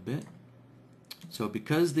nodes a little bit. So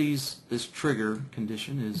because this trigger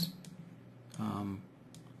condition is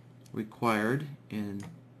required in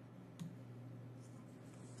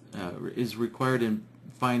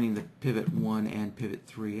finding the pivot 1 and pivot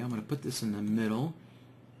 3, I'm going to put this in the middle.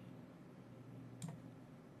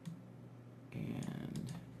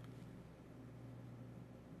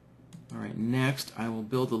 Alright, next I will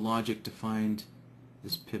build the logic to find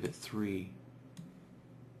this pivot 3.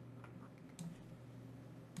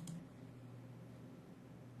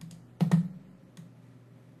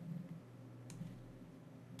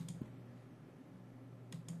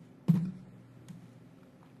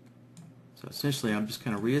 So essentially I'm just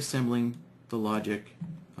kind of reassembling the logic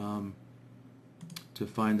to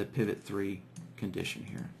find the pivot 3 condition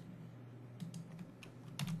here.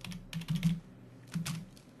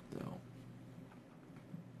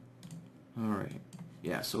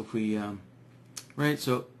 yeah, so if we right,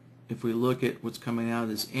 so if we look at what's coming out of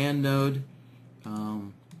this AND node,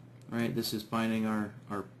 right, this is finding our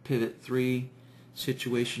pivot 3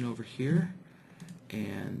 situation over here,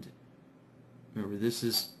 and remember, this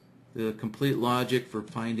is the complete logic for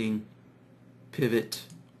finding pivot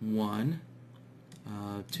 1.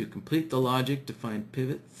 To complete the logic to find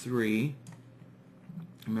pivot 3,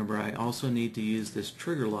 remember, I also need to use this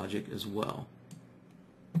trigger logic as well.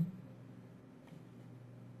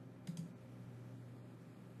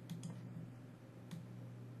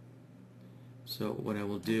 So what I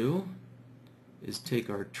will do is take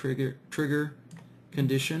our trigger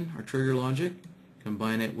condition, our trigger logic,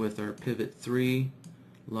 combine it with our pivot 3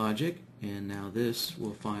 logic, and now this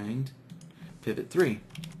will find pivot 3.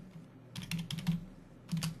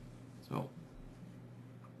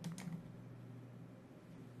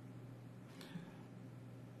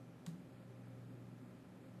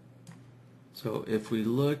 So if we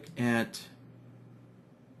look at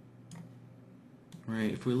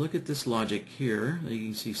this logic here that you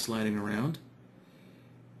can see sliding around,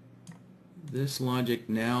 this logic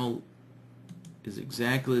now is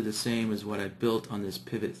exactly the same as what I built on this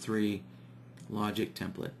pivot 3 logic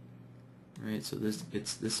template. Right? So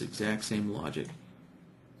it's this exact same logic.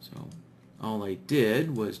 So all I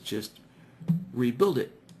did was just rebuild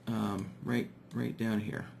it right down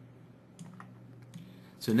here.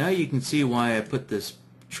 So now you can see why I put this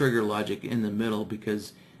trigger logic in the middle,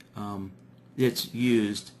 because it's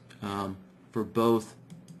used for both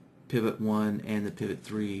pivot 1 and the pivot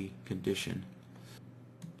 3 condition.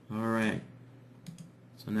 Alright,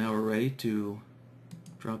 so now we're ready to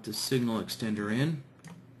drop the signal extender in.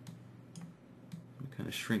 Kind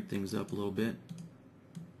of shrink things up a little bit.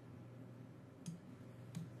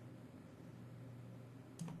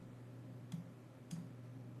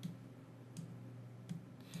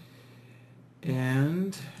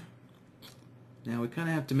 And now we kind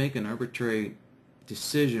of have to make an arbitrary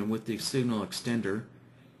decision with the signal extender.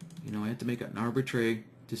 I have to make an arbitrary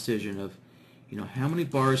decision of, how many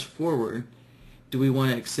bars forward do we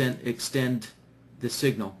want to extend the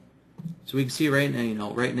signal. So we can see right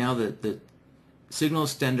now, that the signal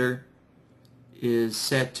extender is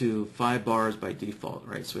set to 5 bars by default,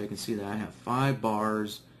 right? So I can see that I have 5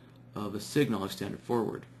 bars of a signal extender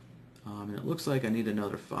forward, and it looks like I need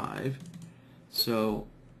another 5. So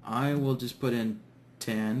I will just put in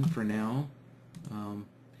 10 for now.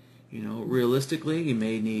 Realistically, you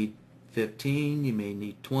may need 15, you may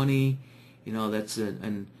need 20. That's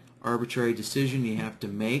an arbitrary decision you have to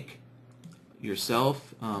make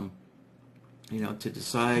yourself. To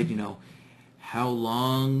decide, how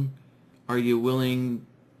long are you willing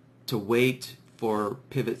to wait for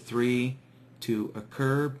pivot 3 to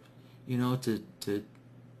occur, to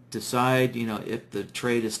decide, if the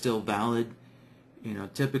trade is still valid.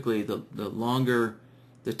 Typically the longer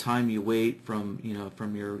the time you wait from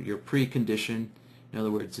your precondition, in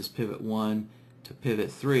other words, this pivot 1 to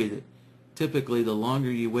pivot 3, typically the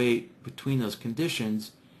longer you wait between those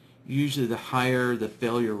conditions, usually the higher the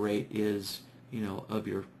failure rate is, of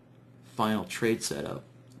your final trade setup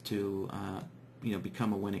to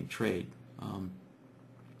become a winning trade.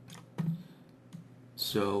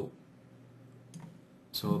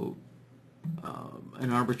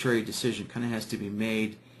 An arbitrary decision kind of has to be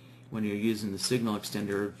made when you're using the signal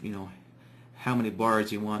extender of, how many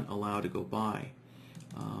bars you want allowed to go by.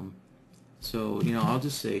 I'll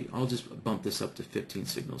just bump this up to 15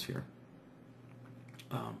 signals here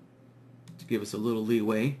to give us a little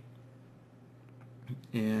leeway.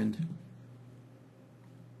 And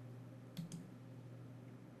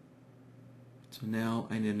so now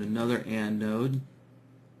I need another AND node.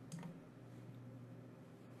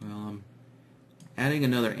 Well, I'm adding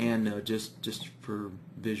another AND node just for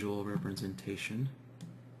visual representation.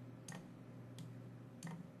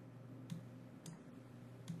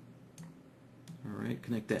 Alright,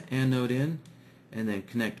 connect that AND node in, and then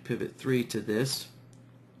connect pivot 3 to this,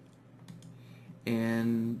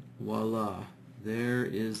 and voila, there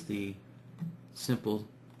is the simple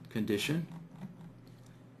condition.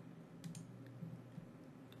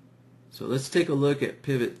 So let's take a look at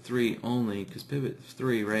pivot 3 only, because pivot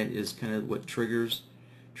 3, right, is kind of what triggers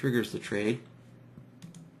the trade.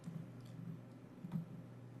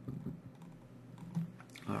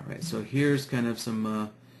 Alright, so here's kind of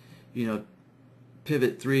some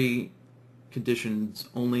pivot 3 conditions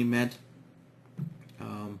only met.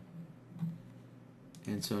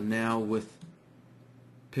 And so now with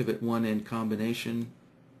pivot 1 in combination,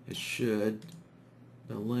 it should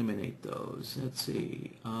eliminate those. Let's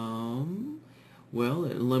see. Well,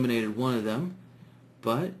 it eliminated one of them,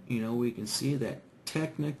 but we can see that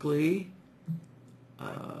technically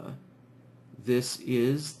This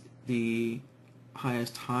is the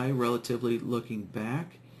highest high relatively looking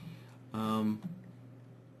back.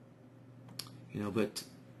 But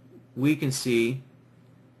we can see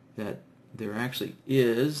that there actually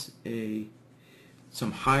is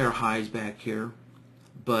some higher highs back here,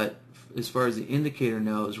 but as far as the indicator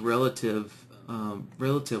knows, relatively,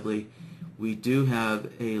 we do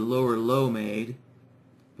have a lower low made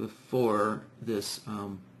before this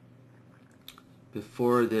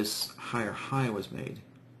higher high was made.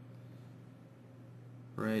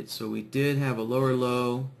 Right, so we did have a lower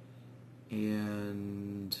low,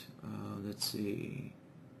 and let's see.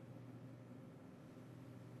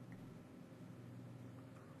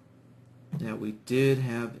 That we did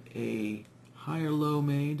have a higher low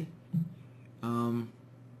made.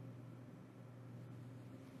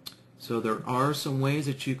 So there are some ways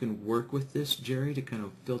that you can work with this, Jerry, to kind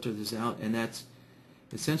of filter this out, and that's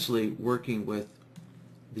essentially working with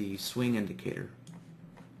the swing indicator.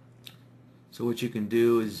 So what you can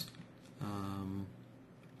do is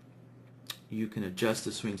you can adjust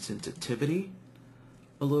the swing sensitivity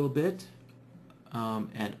a little bit,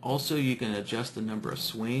 and also you can adjust the number of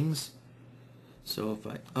swings. So if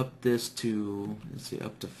I up this to, let's see,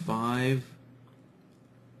 up to 5,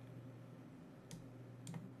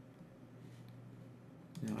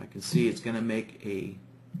 now I can see it's going to make a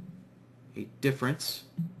difference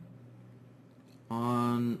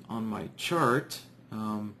on my chart.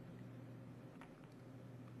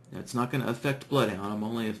 That's not going to affect BloodHound. I'm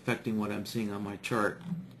only affecting what I'm seeing on my chart.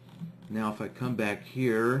 Now if I come back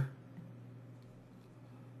here,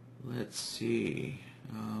 let's see.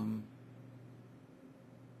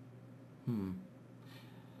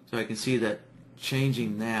 So I can see that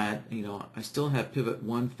changing that, I still have pivot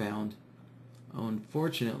 1 found.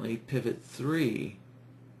 Unfortunately, pivot 3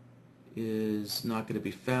 is not going to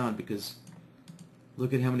be found, because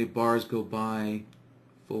look at how many bars go by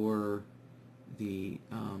for the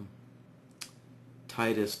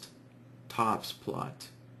tightest tops plot.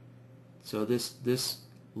 So this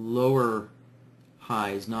lower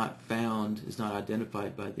high is not found, is not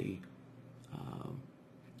identified by the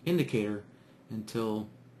indicator until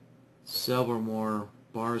several more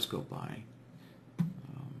bars go by.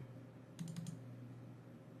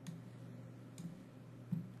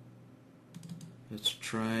 Let's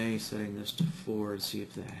try setting this to 4 and see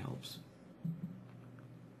if that helps.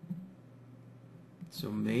 So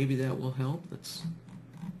maybe that will help. Let's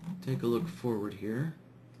take a look forward here.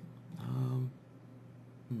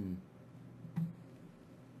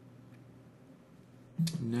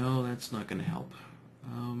 No, that's not going to help.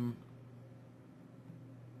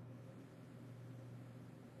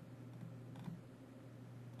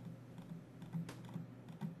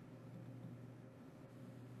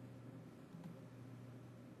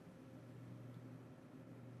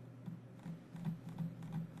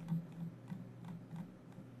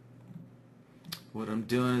 What I'm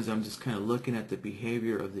doing is I'm just kind of looking at the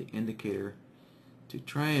behavior of the indicator to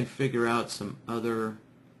try and figure out some other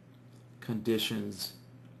conditions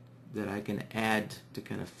that I can add to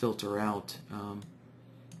kind of filter out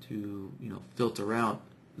filter out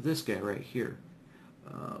this guy right here.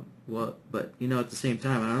 But at the same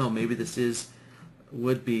time, I don't know, maybe this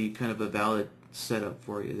would be kind of a valid setup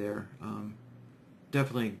for you there.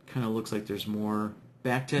 Definitely kind of looks like there's more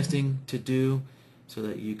back testing to do so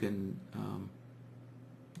that you can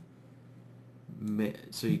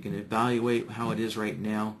evaluate how it is right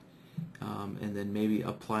now, and then maybe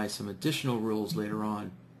apply some additional rules later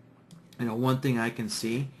on. One thing I can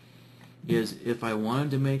see is if I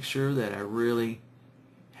wanted to make sure that I really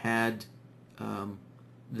had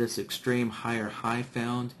this extreme higher high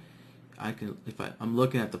found, I'm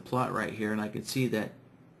looking at the plot right here, and I can see that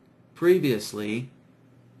previously,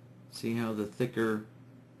 see how the thicker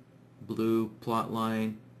blue plot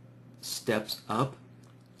line steps up?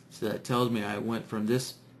 So that tells me I went from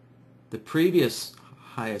the previous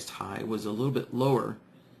highest high was a little bit lower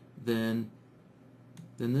than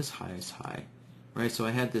this highest high, right? So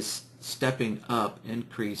I had this stepping up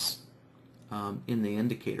increase in the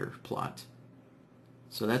indicator plot.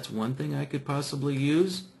 So that's one thing I could possibly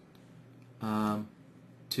use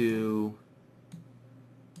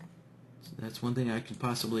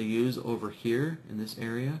over here in this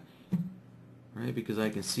area, right? Because I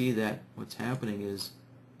can see that what's happening is,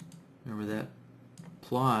 remember that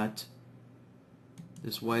plot,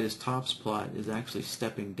 this whitest tops plot is actually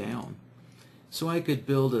stepping down. So I could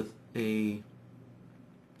build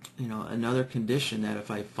another condition that if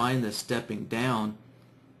I find this stepping down,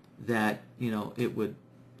 that it would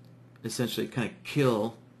essentially kind of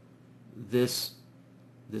kill this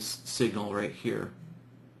signal right here.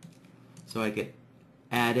 So I could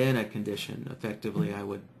add in a condition. Effectively, I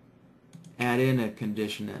would add in a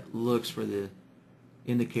condition that looks for the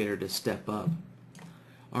indicator to step up.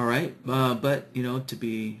 All right, but you know, to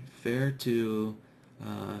be fair to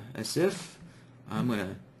as if, I'm going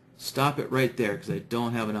to stop it right there because I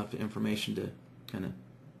don't have enough information to kind of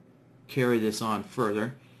carry this on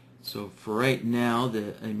further. So for right now,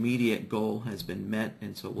 the immediate goal has been met,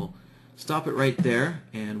 and so we'll stop it right there,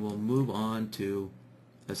 and we'll move on to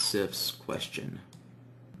Asif's question.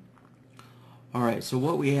 All right, so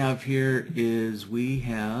what we have here is we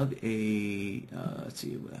have a, let's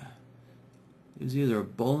see, it was either a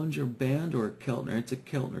Bollinger Band or a Keltner. It's a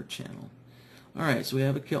Keltner channel. All right, so we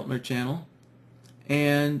have a Keltner channel,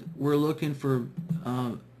 and we're looking for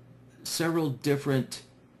several different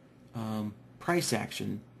price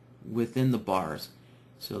action within the bars.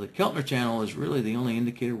 So the Keltner channel is really the only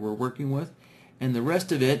indicator we're working with, and the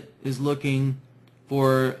rest of it is looking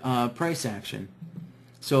for price action.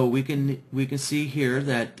 So we can see here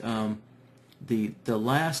that the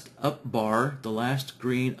last up bar, the last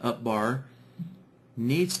green up bar,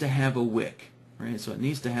 needs to have a wick, right? So it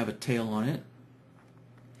needs to have a tail on it,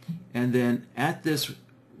 and then at this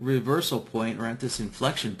reversal point, or at this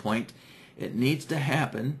inflection point, it needs to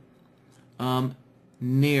happen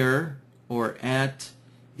near or at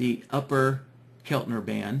the upper Keltner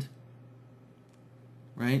band,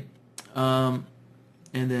 right? And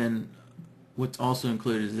then what's also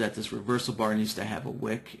included is that this reversal bar needs to have a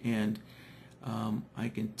wick, and I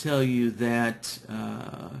can tell you that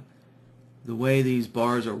the way these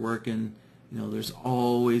bars are working, you know, there's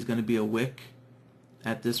always going to be a wick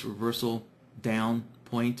at this reversal down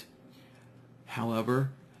point. However,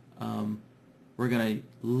 we're going to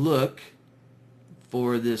look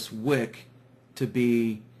for this wick to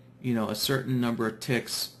be, you know, a certain number of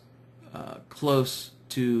ticks close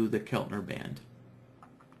to the Keltner band.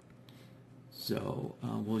 So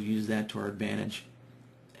we'll use that to our advantage.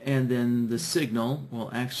 And then the signal will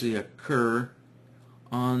actually occur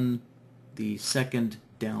on the second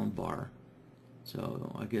down bar.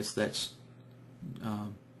 So I guess that's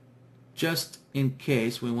just in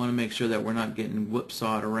case. We want to make sure that we're not getting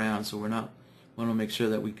whipsawed around, so we want to make sure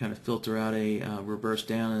that we kind of filter out a reverse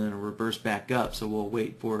down and then a reverse back up. So we'll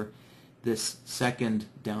wait for this second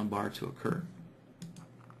down bar to occur.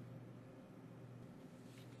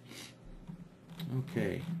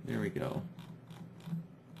 Okay, there we go.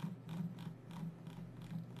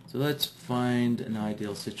 So let's find an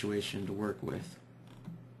ideal situation to work with.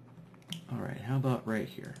 All right, how about right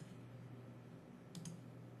here?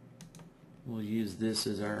 We'll use this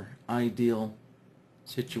as our ideal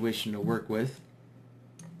situation to work with.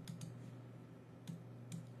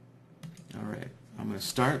 All right, I'm going to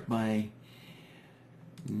start by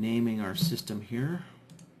naming our system here.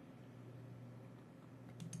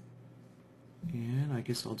 And I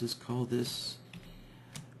guess I'll just call this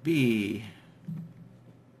B.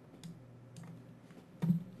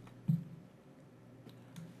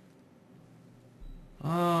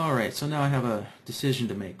 Alright, so now I have a decision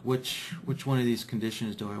to make. Which one of these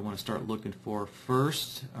conditions do I want to start looking for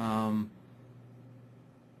first? I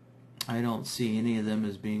don't see any of them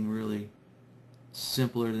as being really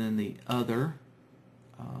simpler than the other.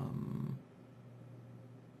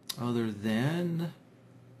 Other than,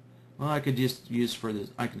 well, I could just use for this,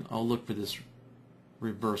 I'll look for this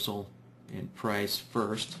reversal in price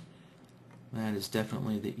first. That is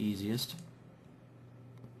definitely the easiest.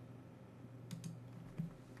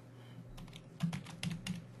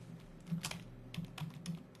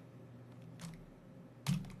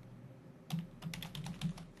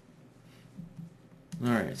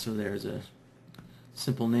 Alright, so there's a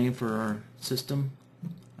simple name for our system.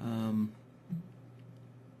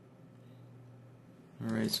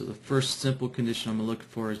 Alright, so the first simple condition I'm going to look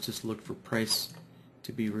for is just look for price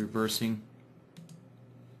to be reversing.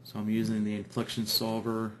 So I'm using the inflection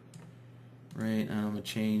solver, right, and I'm going to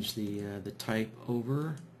change the type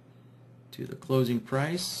over to the closing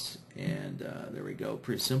price, and there we go,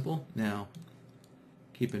 pretty simple. Now,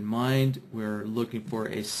 keep in mind we're looking for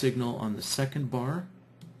a signal on the second bar.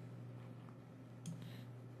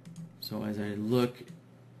 So as I look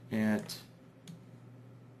at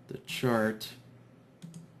the chart,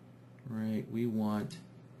 right, we want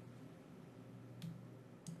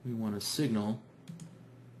a signal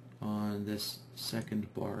on this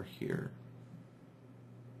second bar here.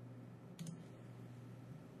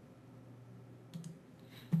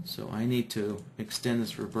 So I need to extend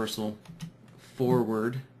this reversal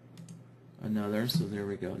forward another, so there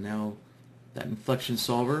we go. Now that inflection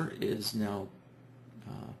solver is now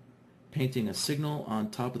painting a signal on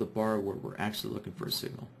top of the bar where we're actually looking for a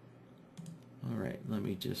signal. Alright, let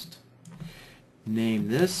me just name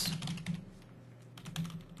this.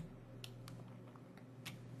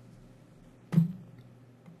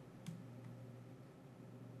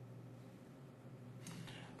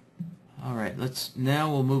 All right,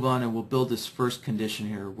 now we'll move on and we'll build this first condition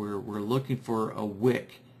here where we're looking for a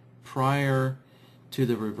wick prior to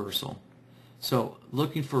the reversal. So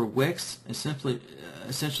looking for wicks, essentially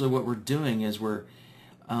what we're doing is we're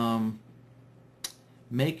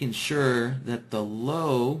making sure that the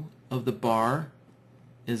low of the bar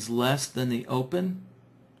is less than the open,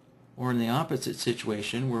 or in the opposite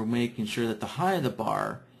situation, we're making sure that the high of the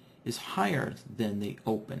bar is higher than the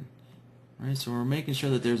open. Right, so we're making sure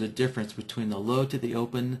that there's a difference between the low to the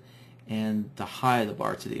open and the high of the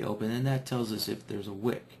bar to the open, and that tells us if there's a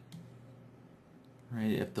wick.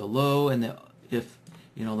 Right, if the low and if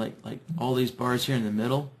you know, like all these bars here in the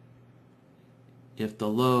middle, if the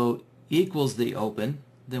low equals the open,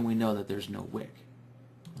 then we know that there's no wick.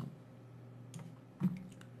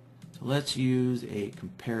 So let's use a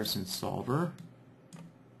comparison solver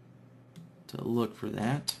to look for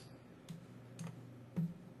that.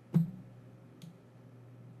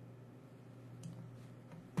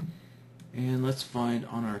 And let's find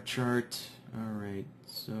on our chart. All right,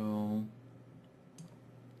 so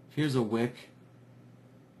here's a wick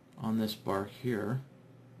on this bar here.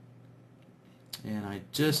 And I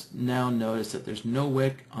just now noticed that there's no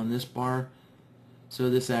wick on this bar, so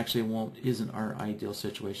this actually isn't our ideal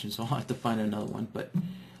situation, so I'll have to find another one. But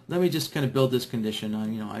let me just kind of build this condition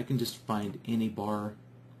on, I can just find any bar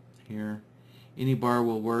here. Any bar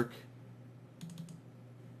will work.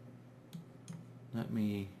 Let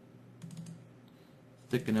me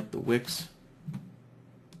thicken up the wicks.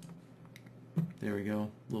 There we go,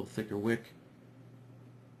 a little thicker wick.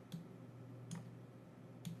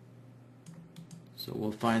 So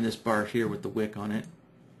we'll find this bar here with the wick on it.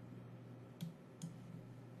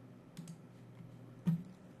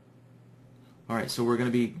 Alright, so we're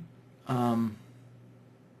going to be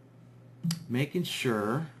making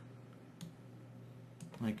sure,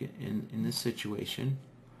 like in this situation,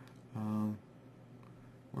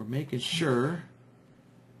 we're making sure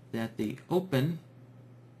that the open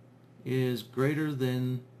is greater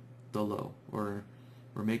than the low, or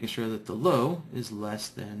we're making sure that the low is less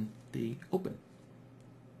than the open.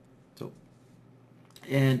 So,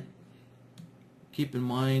 and keep in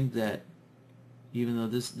mind that even though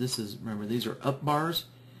this is, remember, these are up bars,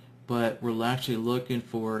 but we're actually looking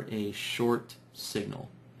for a short signal.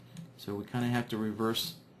 So we kind of have to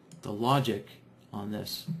reverse the logic on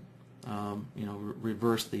this,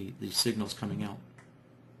 reverse the signals coming out.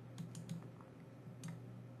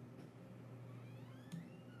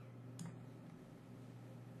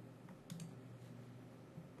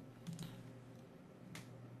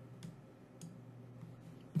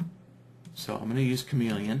 So I'm going to use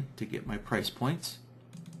Chameleon to get my price points.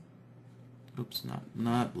 Oops,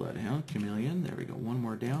 not BloodHound, Chameleon. There we go, one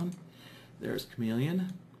more down. There's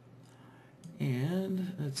Chameleon.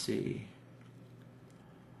 And let's see.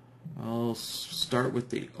 I'll start with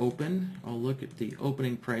the open. I'll look at the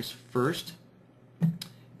opening price first,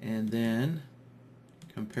 and then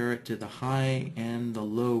compare it to the high and the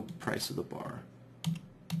low price of the bar.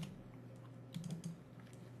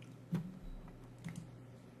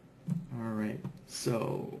 Alright,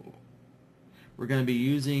 so we're going to be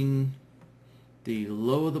using the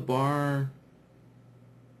low of the bar.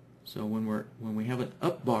 So when we have an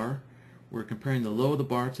up bar, we're comparing the low of the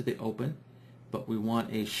bar to the open, but we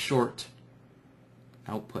want a short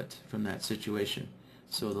output from that situation.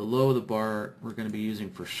 So the low of the bar we're going to be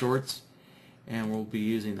using for shorts, and we'll be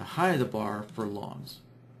using the high of the bar for longs.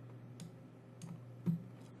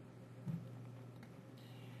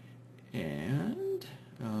 And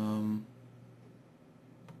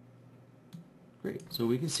great. So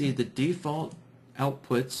we can see the default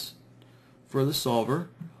outputs for the solver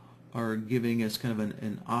are giving us kind of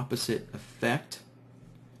an opposite effect.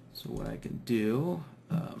 So what I can do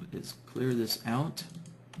is clear this out.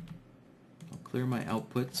 I'll clear my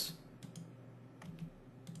outputs.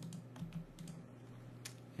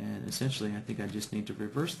 And essentially I think I just need to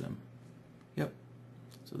reverse them. Yep.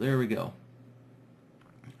 So there we go.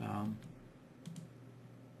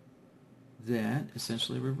 That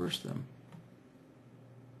essentially reversed them.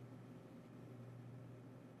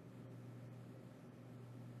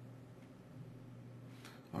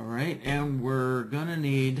 Alright, and we're going to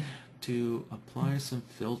need to apply some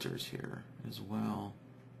filters here as well.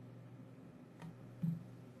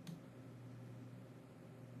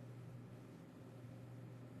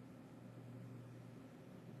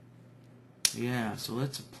 Yeah, so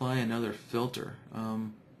let's apply another filter. How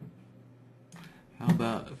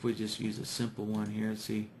about if we just use a simple one here?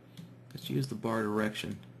 See, let's use the bar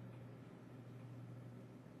direction.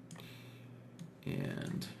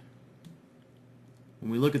 And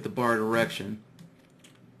when we look at the bar direction,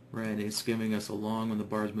 right, it's giving us a long when the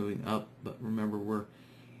bar is moving up, but remember we're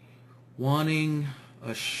wanting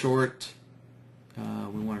a short,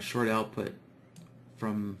 we want a short output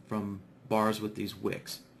from bars with these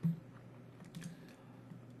wicks.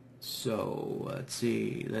 So let's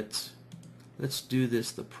see, let's do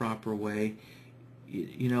this the proper way.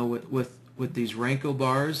 You know, with these Renko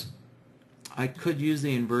bars, I could use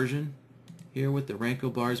the inversion here with the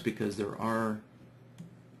Renko bars because there are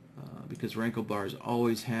because Renko bars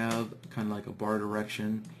always have kind of like a bar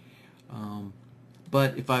direction.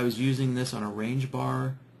 But if I was using this on a range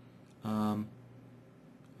bar,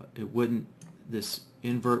 it wouldn't. This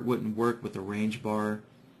invert wouldn't work with a range bar.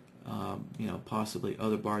 You know, possibly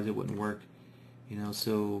other bars it wouldn't work. You know,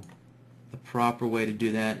 so the proper way to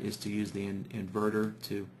do that is to use the inverter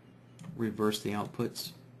to reverse the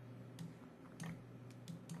outputs.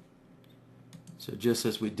 So just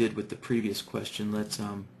as we did with the previous question, let's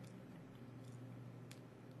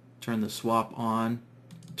turn the swap on,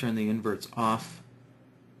 turn the inverts off,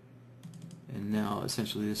 and now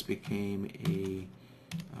essentially this became a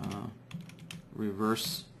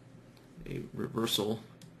reversal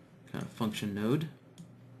kind of function node.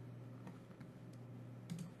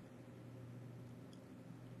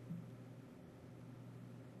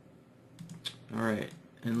 Alright,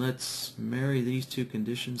 and let's marry these two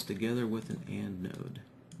conditions together with an AND node.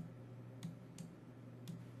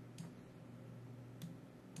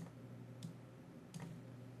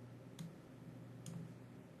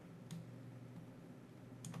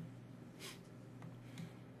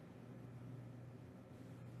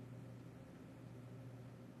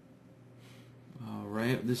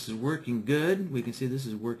 Alright, this is working good. We can see this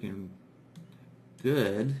is working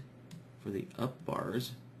good for the up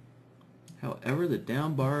bars. However, the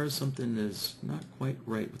down bars, something is not quite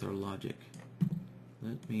right with our logic.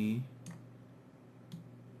 Let me...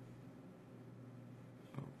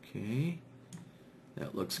 Okay,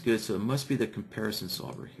 that looks good. So it must be the comparison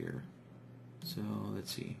solver here. So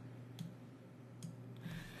let's see.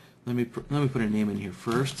 Let me put a name in here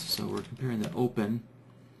first. So we're comparing the open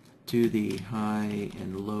to the high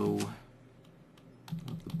and low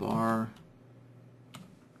of the bar.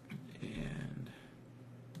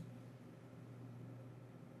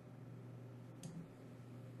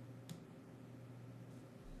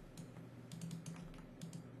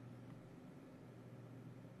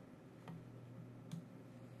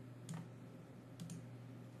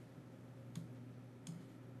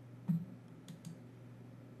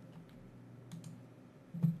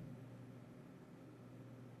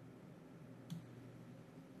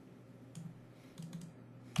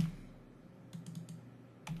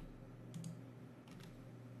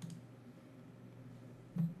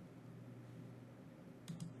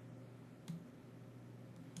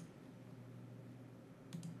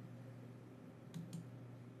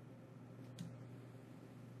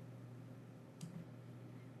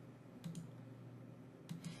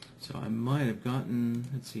 So I might have gotten,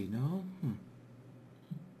 let's see, no?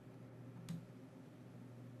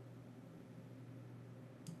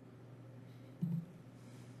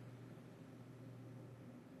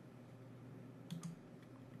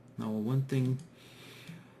 No, one thing,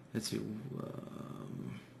 let's see,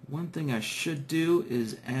 one thing I should do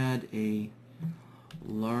is add a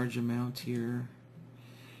large amount here.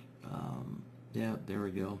 Yeah, there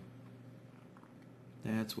we go.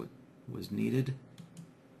 That's what was needed.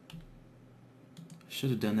 Should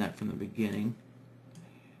have done that from the beginning.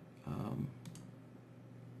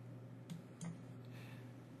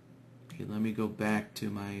 Okay, let me go back to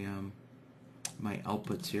my my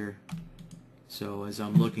outputs here. So as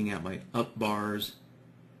I'm looking at my up bars,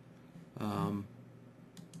 you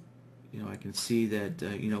know, I can see that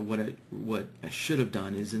you know what I should have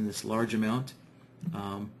done is in this large amount.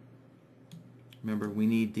 Remember, we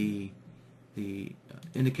need the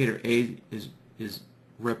indicator A is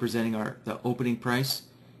representing the opening price.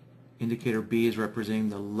 Indicator B is representing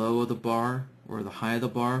the low of the bar or the high of the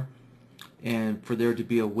bar. And for there to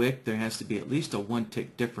be a wick, there has to be at least a 1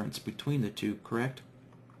 tick difference between the two, correct?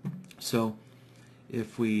 So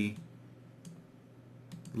if we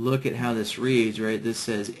look at how this reads, right, this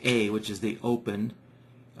says A, which is the open,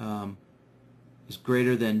 is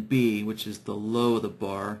greater than B, which is the low of the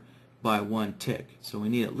bar, by 1 tick. So we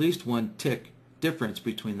need at least 1 tick difference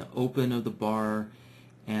between the open of the bar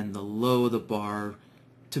and the low of the bar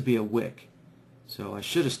to be a wick. So I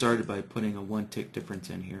should have started by putting a 1 tick difference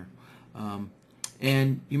in here.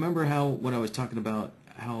 And you remember how when I was talking about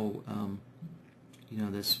how you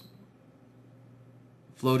know, this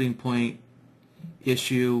floating point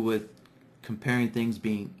issue with comparing things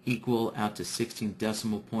being equal out to 16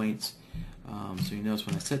 decimal points. So you notice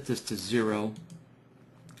when I set this to 0,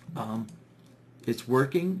 it's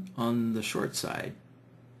working on the short side.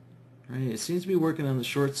 Right? It seems to be working on the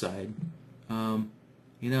short side.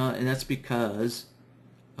 You know, and that's because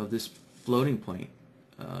of this floating point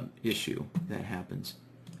issue that happens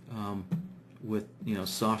with, you know,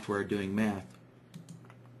 software doing math.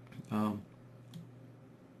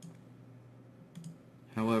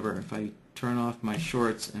 However, if I turn off my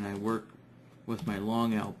shorts and I work with my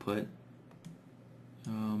long output,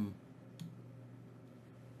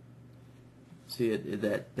 see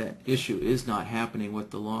that issue is not happening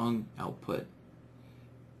with the long output.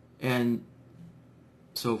 And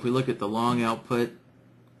so if we look at the long output,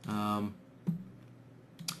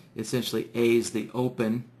 essentially A is the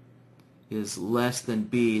open is less than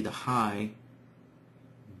B, the high,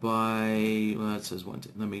 by, well, it says one.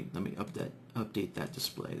 Let me update that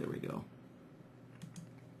display. There we go.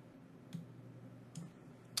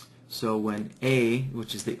 So when A,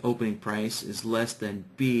 which is the opening price, is less than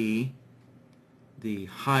B, the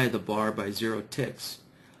high of the bar, by 0 ticks.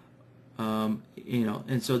 You know,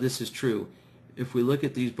 and so this is true. If we look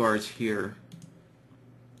at these bars here,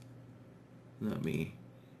 if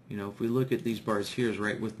we look at these bars here,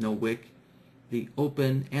 right, with no wick, the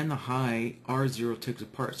open and the high are 0 ticks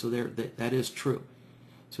apart. So that is true.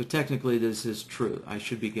 So technically this is true. I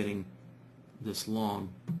should be getting this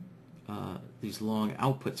these long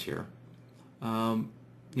outputs here.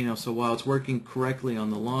 You know, so while it's working correctly on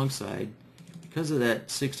the long side, because of that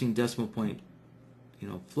 16 decimal point, you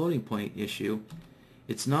know, floating point issue,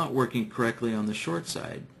 it's not working correctly on the short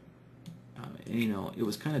side. You know, it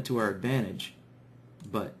was kind of to our advantage,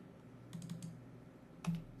 but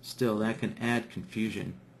still that can add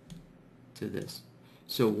confusion to this.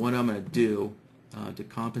 So what I'm going to do to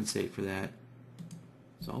compensate for that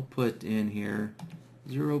is I'll put in here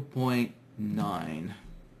 0.9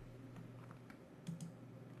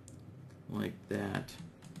 like that.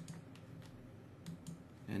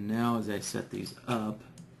 And now as I set these up,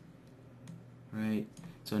 right,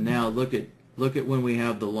 so now look at when we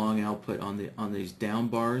have the long output on these down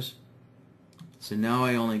bars. So now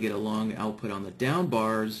I only get a long output on the down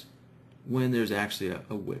bars when there's actually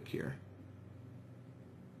a wick here.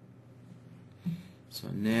 So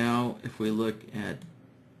now if we look at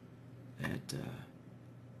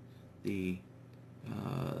the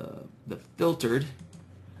filtered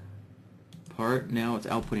part, now it's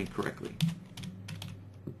outputting correctly.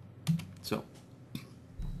 So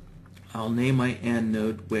I'll name my end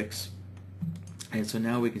node wicks, and so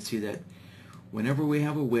now we can see that whenever we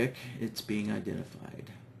have a wick, it's being identified.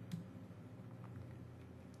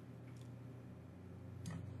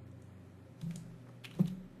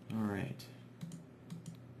 All right.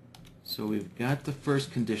 So we've got the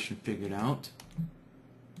first condition figured out.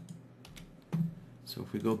 So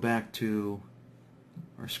if we go back to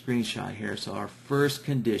our screenshot here, so our first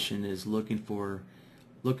condition is looking for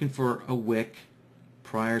a wick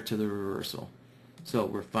prior to the reversal. So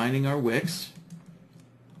we're finding our wicks.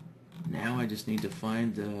 Now I just need to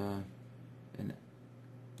find a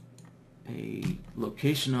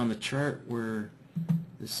location on the chart where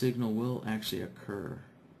the signal will actually occur.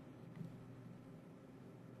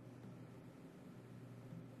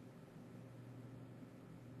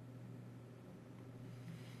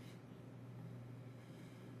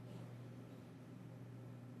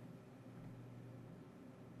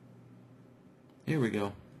 Here we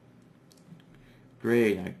go.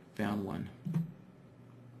 Great, I found one.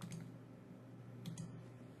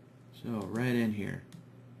 So right in here.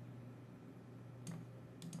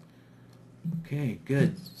 Okay,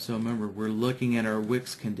 good. So remember, we're looking at our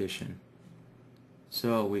wicks condition.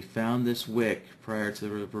 So we found this wick prior to the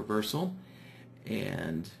reversal,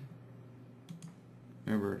 and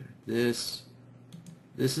remember, this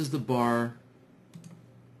is the bar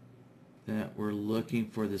that we're looking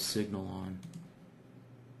for the signal on.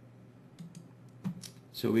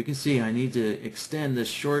 So we can see I need to extend this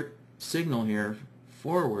short signal here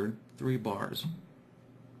forward 3 bars.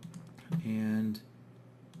 And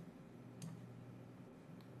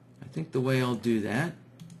I think the way I'll do that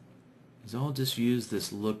is I'll just use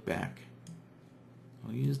this look back.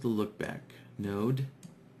 I'll use the look back node.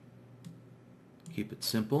 Keep it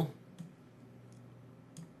simple.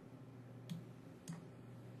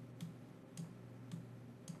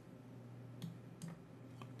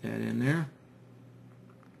 Put that in there.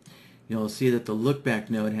 You'll see that the look back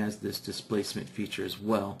node has this displacement feature as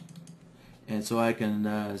well. And so I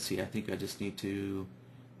can see, I think I just need to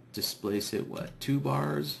displace it, what, 2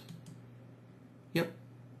 bars? Yep.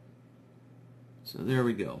 So there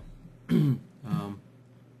we go.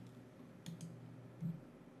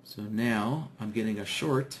 So now I'm getting a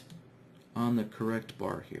short on the correct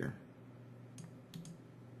bar here.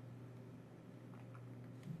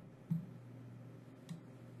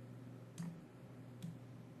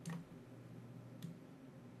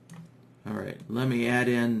 All right, let me add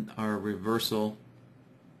in our reversal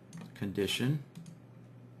condition.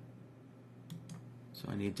 So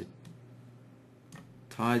I need to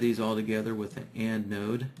tie these all together with an AND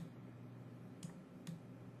node.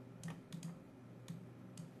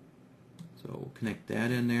 So we'll connect that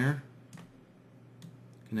in there.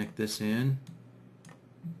 Connect this in.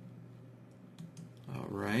 All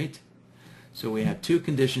right. So we have two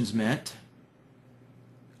conditions met.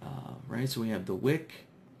 Right. So we have the wick.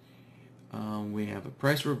 We have a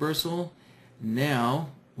price reversal.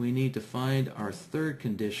 Now we need to find our third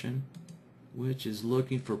condition, which is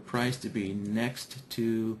looking for price to be next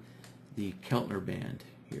to the Keltner band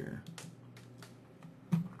here.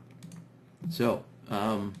 So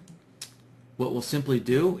what we'll simply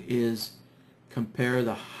do is compare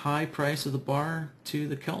the high price of the bar to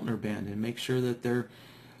the Keltner band and make sure that they're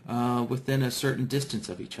within a certain distance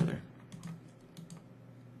of each other.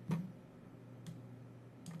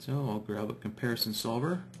 So I'll grab a comparison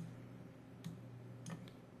solver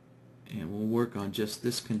and we'll work on just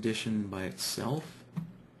this condition by itself.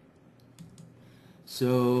 So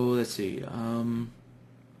let's see, I'll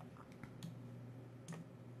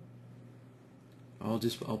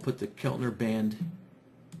put the Keltner band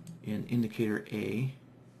in indicator A,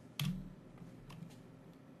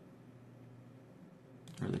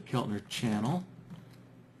 or the Keltner channel.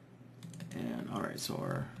 And alright, so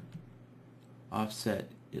our offset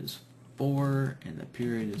is 4 and the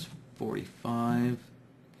period is 45,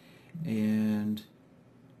 and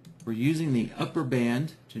we're using the upper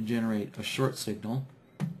band to generate a short signal,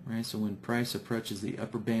 right? So when price approaches the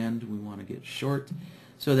upper band, we want to get short,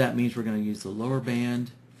 so that means we're going to use the lower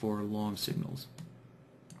band for long signals.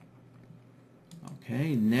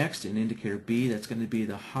 Okay, next in indicator B, that's going to be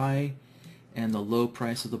the high and the low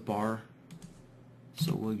price of the bar,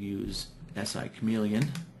 so we'll use SI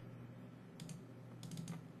chameleon.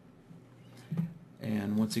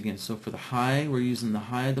 And once again, so for the high, we're using the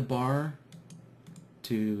high of the bar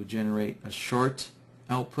to generate a short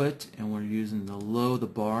output, and we're using the low of the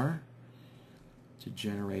bar to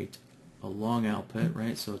generate a long output,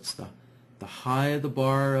 right? So it's the high of the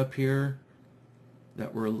bar up here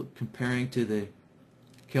that we're comparing to the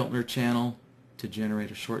Keltner channel to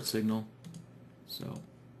generate a short signal. So,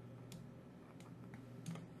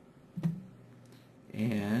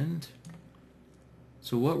 and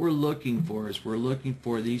so what we're looking for is we're looking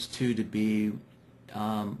for these two to be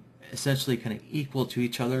essentially kind of equal to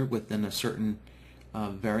each other within a certain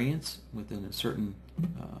variance, within a certain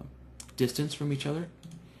distance from each other.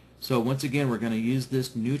 So once again, we're going to use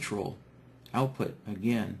this neutral output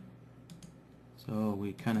again. So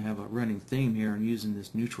we kind of have a running theme here in using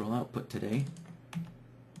this neutral output today.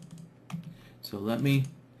 So let me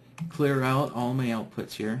clear out all my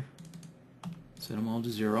outputs here, set them all to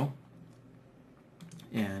 0,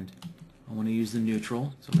 and I want to use the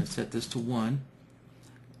neutral, so I'm going to set this to 1.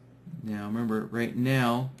 Now remember, right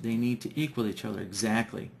now they need to equal each other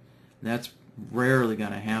exactly. That's rarely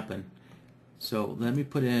going to happen. So let me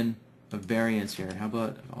put in a variance here. How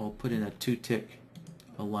about I'll put in a 2-tick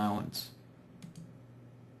allowance.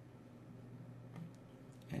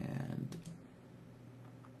 And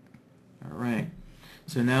alright,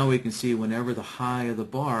 so now we can see whenever the high of the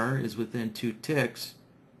bar is within 2 ticks,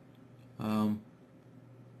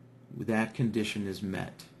 that condition is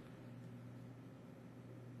met.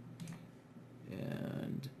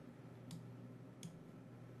 And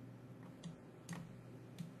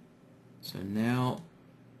so now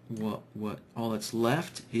what all that's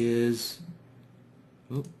left is,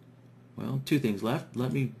 well, two things left.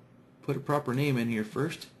 Let me put a proper name in here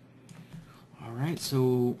first. Alright,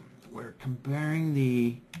 so we're comparing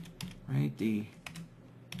the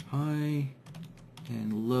high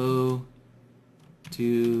and low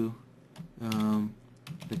to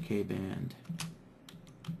the K band.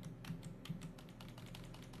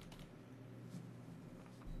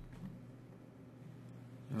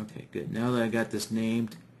 Okay, good. Now that I got this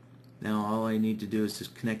named, now all I need to do is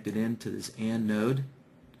just connect it into this AND node,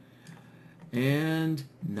 and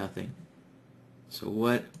nothing. So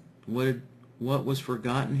what was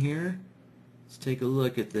forgotten here? Let's take a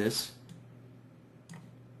look at this.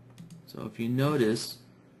 So if you notice,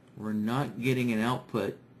 we're not getting an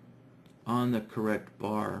output on the correct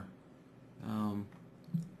bar.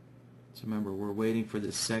 So remember, we're waiting for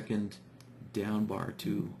the second down bar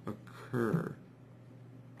to occur.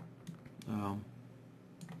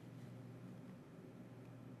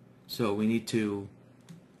 So we need to,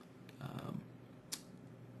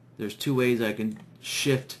 there's two ways I can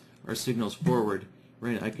shift our signals forward,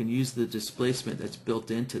 right? I can use the displacement that's built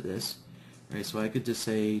into this, right? So I could just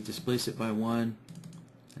say displace it by 1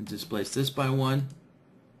 and displace this by 1,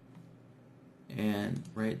 and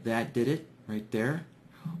right, that did it right there.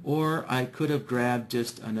 Or I could have grabbed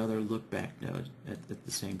just another look back node at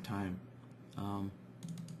the same time.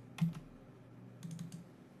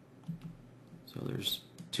 So there's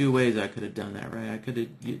two ways I could have done that, right? I could have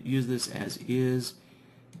used this as is,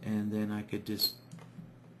 and then I could just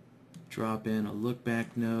drop in a look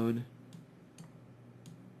back node,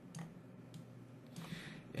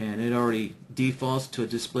 and it already defaults to a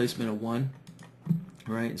displacement of 1,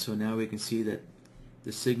 right? So now we can see that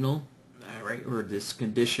the signal, right, or this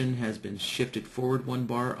condition has been shifted forward 1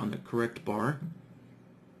 bar on the correct bar.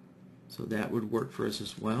 So that would work for us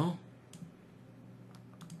as well.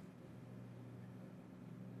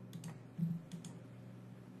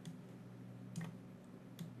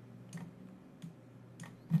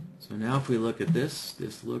 So now if we look at this,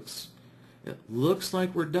 it looks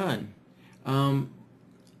like we're done.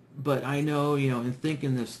 But I know, in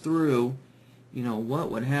thinking this through, what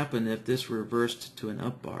would happen if this reversed to an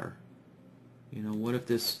up bar? What if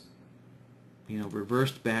this,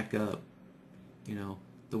 reversed back up?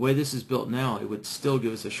 The way this is built now, it would still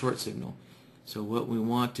give us a short signal. So what we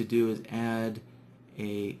want to do is add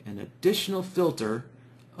an additional filter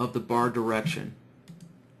of the bar direction.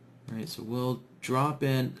 Right, so we'll drop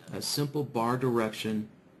in a simple bar direction,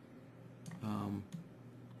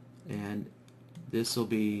 and this will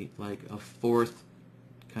be like a 4th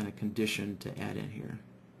kind of condition to add in here.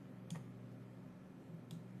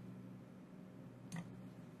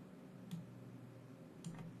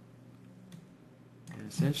 And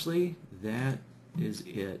essentially, that is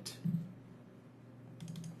it.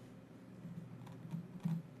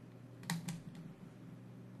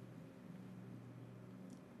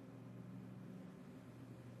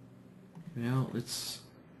 Now let's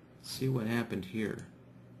see what happened here.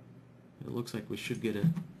 It looks like we should get a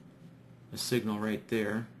signal right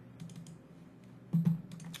there.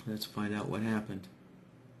 Let's find out what happened.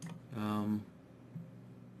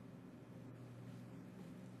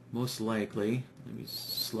 Most likely, let me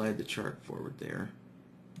slide the chart forward there.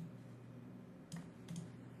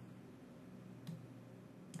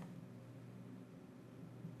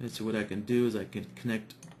 And so what I can do is I can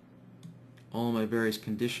connect all my various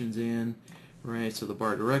conditions in, right? So the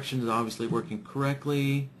bar direction is obviously working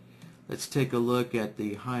correctly. Let's take a look at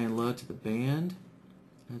the high and low to the band.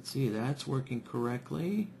 Let's see, that's working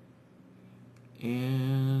correctly.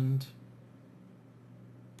 And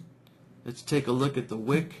let's take a look at the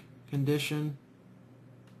wick condition,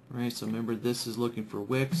 right? So remember, this is looking for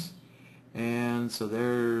wicks, and so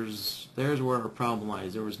there's where our problem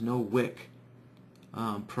lies. There was no wick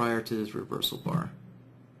prior to this reversal bar.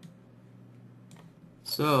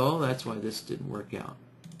 So that's why this didn't work out.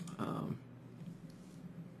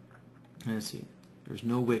 Let's see, there's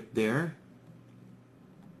no wick there.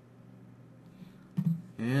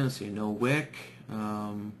 And let's see, no wick.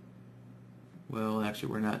 Well, actually,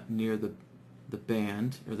 we're not near the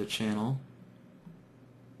band or the channel.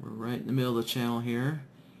 We're right in the middle of the channel here.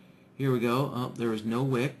 Here we go. Oh, there is no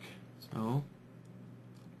wick. So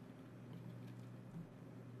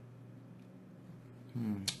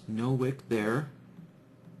no wick there.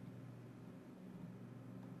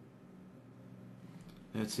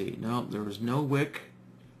 Let's see. No, there was no wick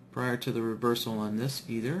prior to the reversal on this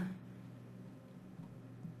either.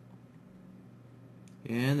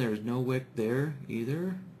 And there's no wick there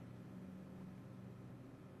either.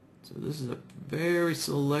 So this is a very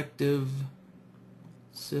selective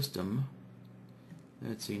system.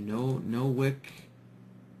 Let's see, no wick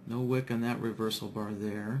on that reversal bar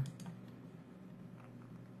there.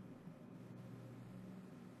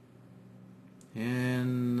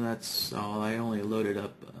 And that's all. I only loaded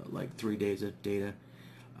up like 3 days of data.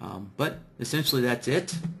 But essentially that's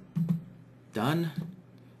it. Done.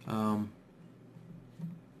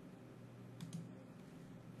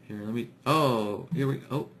 Here, let me, oh, here we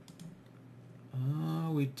go.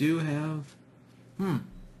 We do have,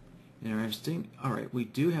 interesting. Alright, we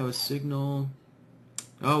do have a signal.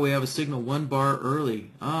 Oh, we have a signal 1 bar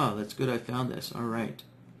early. Ah, that's good, I found this. Alright.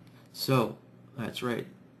 So, that's right.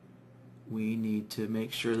 We need to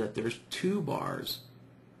make sure that there's 2 bars.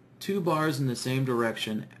 2 bars in the same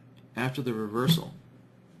direction after the reversal.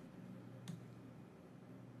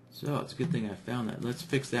 So, it's a good thing I found that. Let's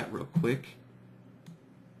fix that real quick.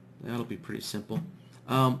 That'll be pretty simple.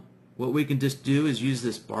 What we can just do is use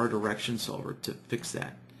this bar direction solver to fix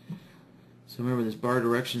that. So remember, this bar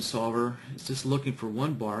direction solver is just looking for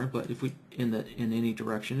one bar, but if we in any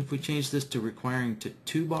direction, if we change this to requiring to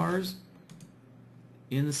 2 bars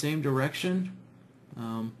in the same direction,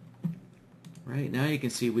 right now you can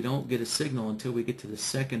see we don't get a signal until we get to the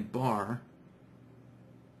second bar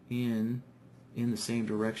in the same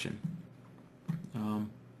direction. You'll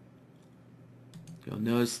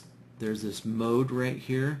notice there's this mode right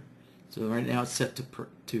here. So right now it's set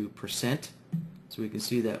to percent. So we can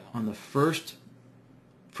see that on the first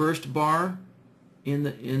bar in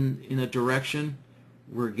a direction,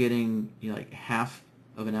 we're getting, you know, like half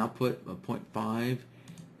of an output of 0.5,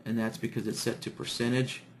 and that's because it's set to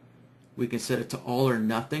percentage. We can set it to all or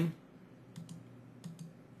nothing,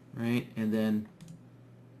 right? And then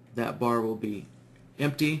that bar will be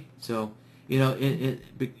empty. So, you know, in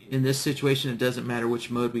this situation, it doesn't matter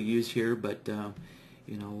which mode we use here, but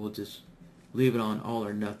you know, we'll just leave it on all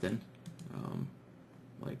or nothing,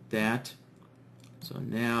 like that. So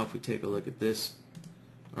now if we take a look at this,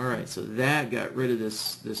 all right, so that got rid of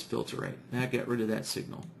this filter, right? That got rid of that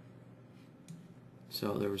signal.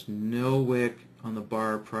 So there was no wick on the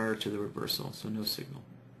bar prior to the reversal, so no signal.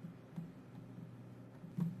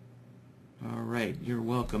 All right, you're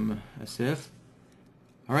welcome, Asif.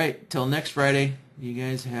 All right, till next Friday, you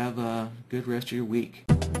guys have a good rest of your week.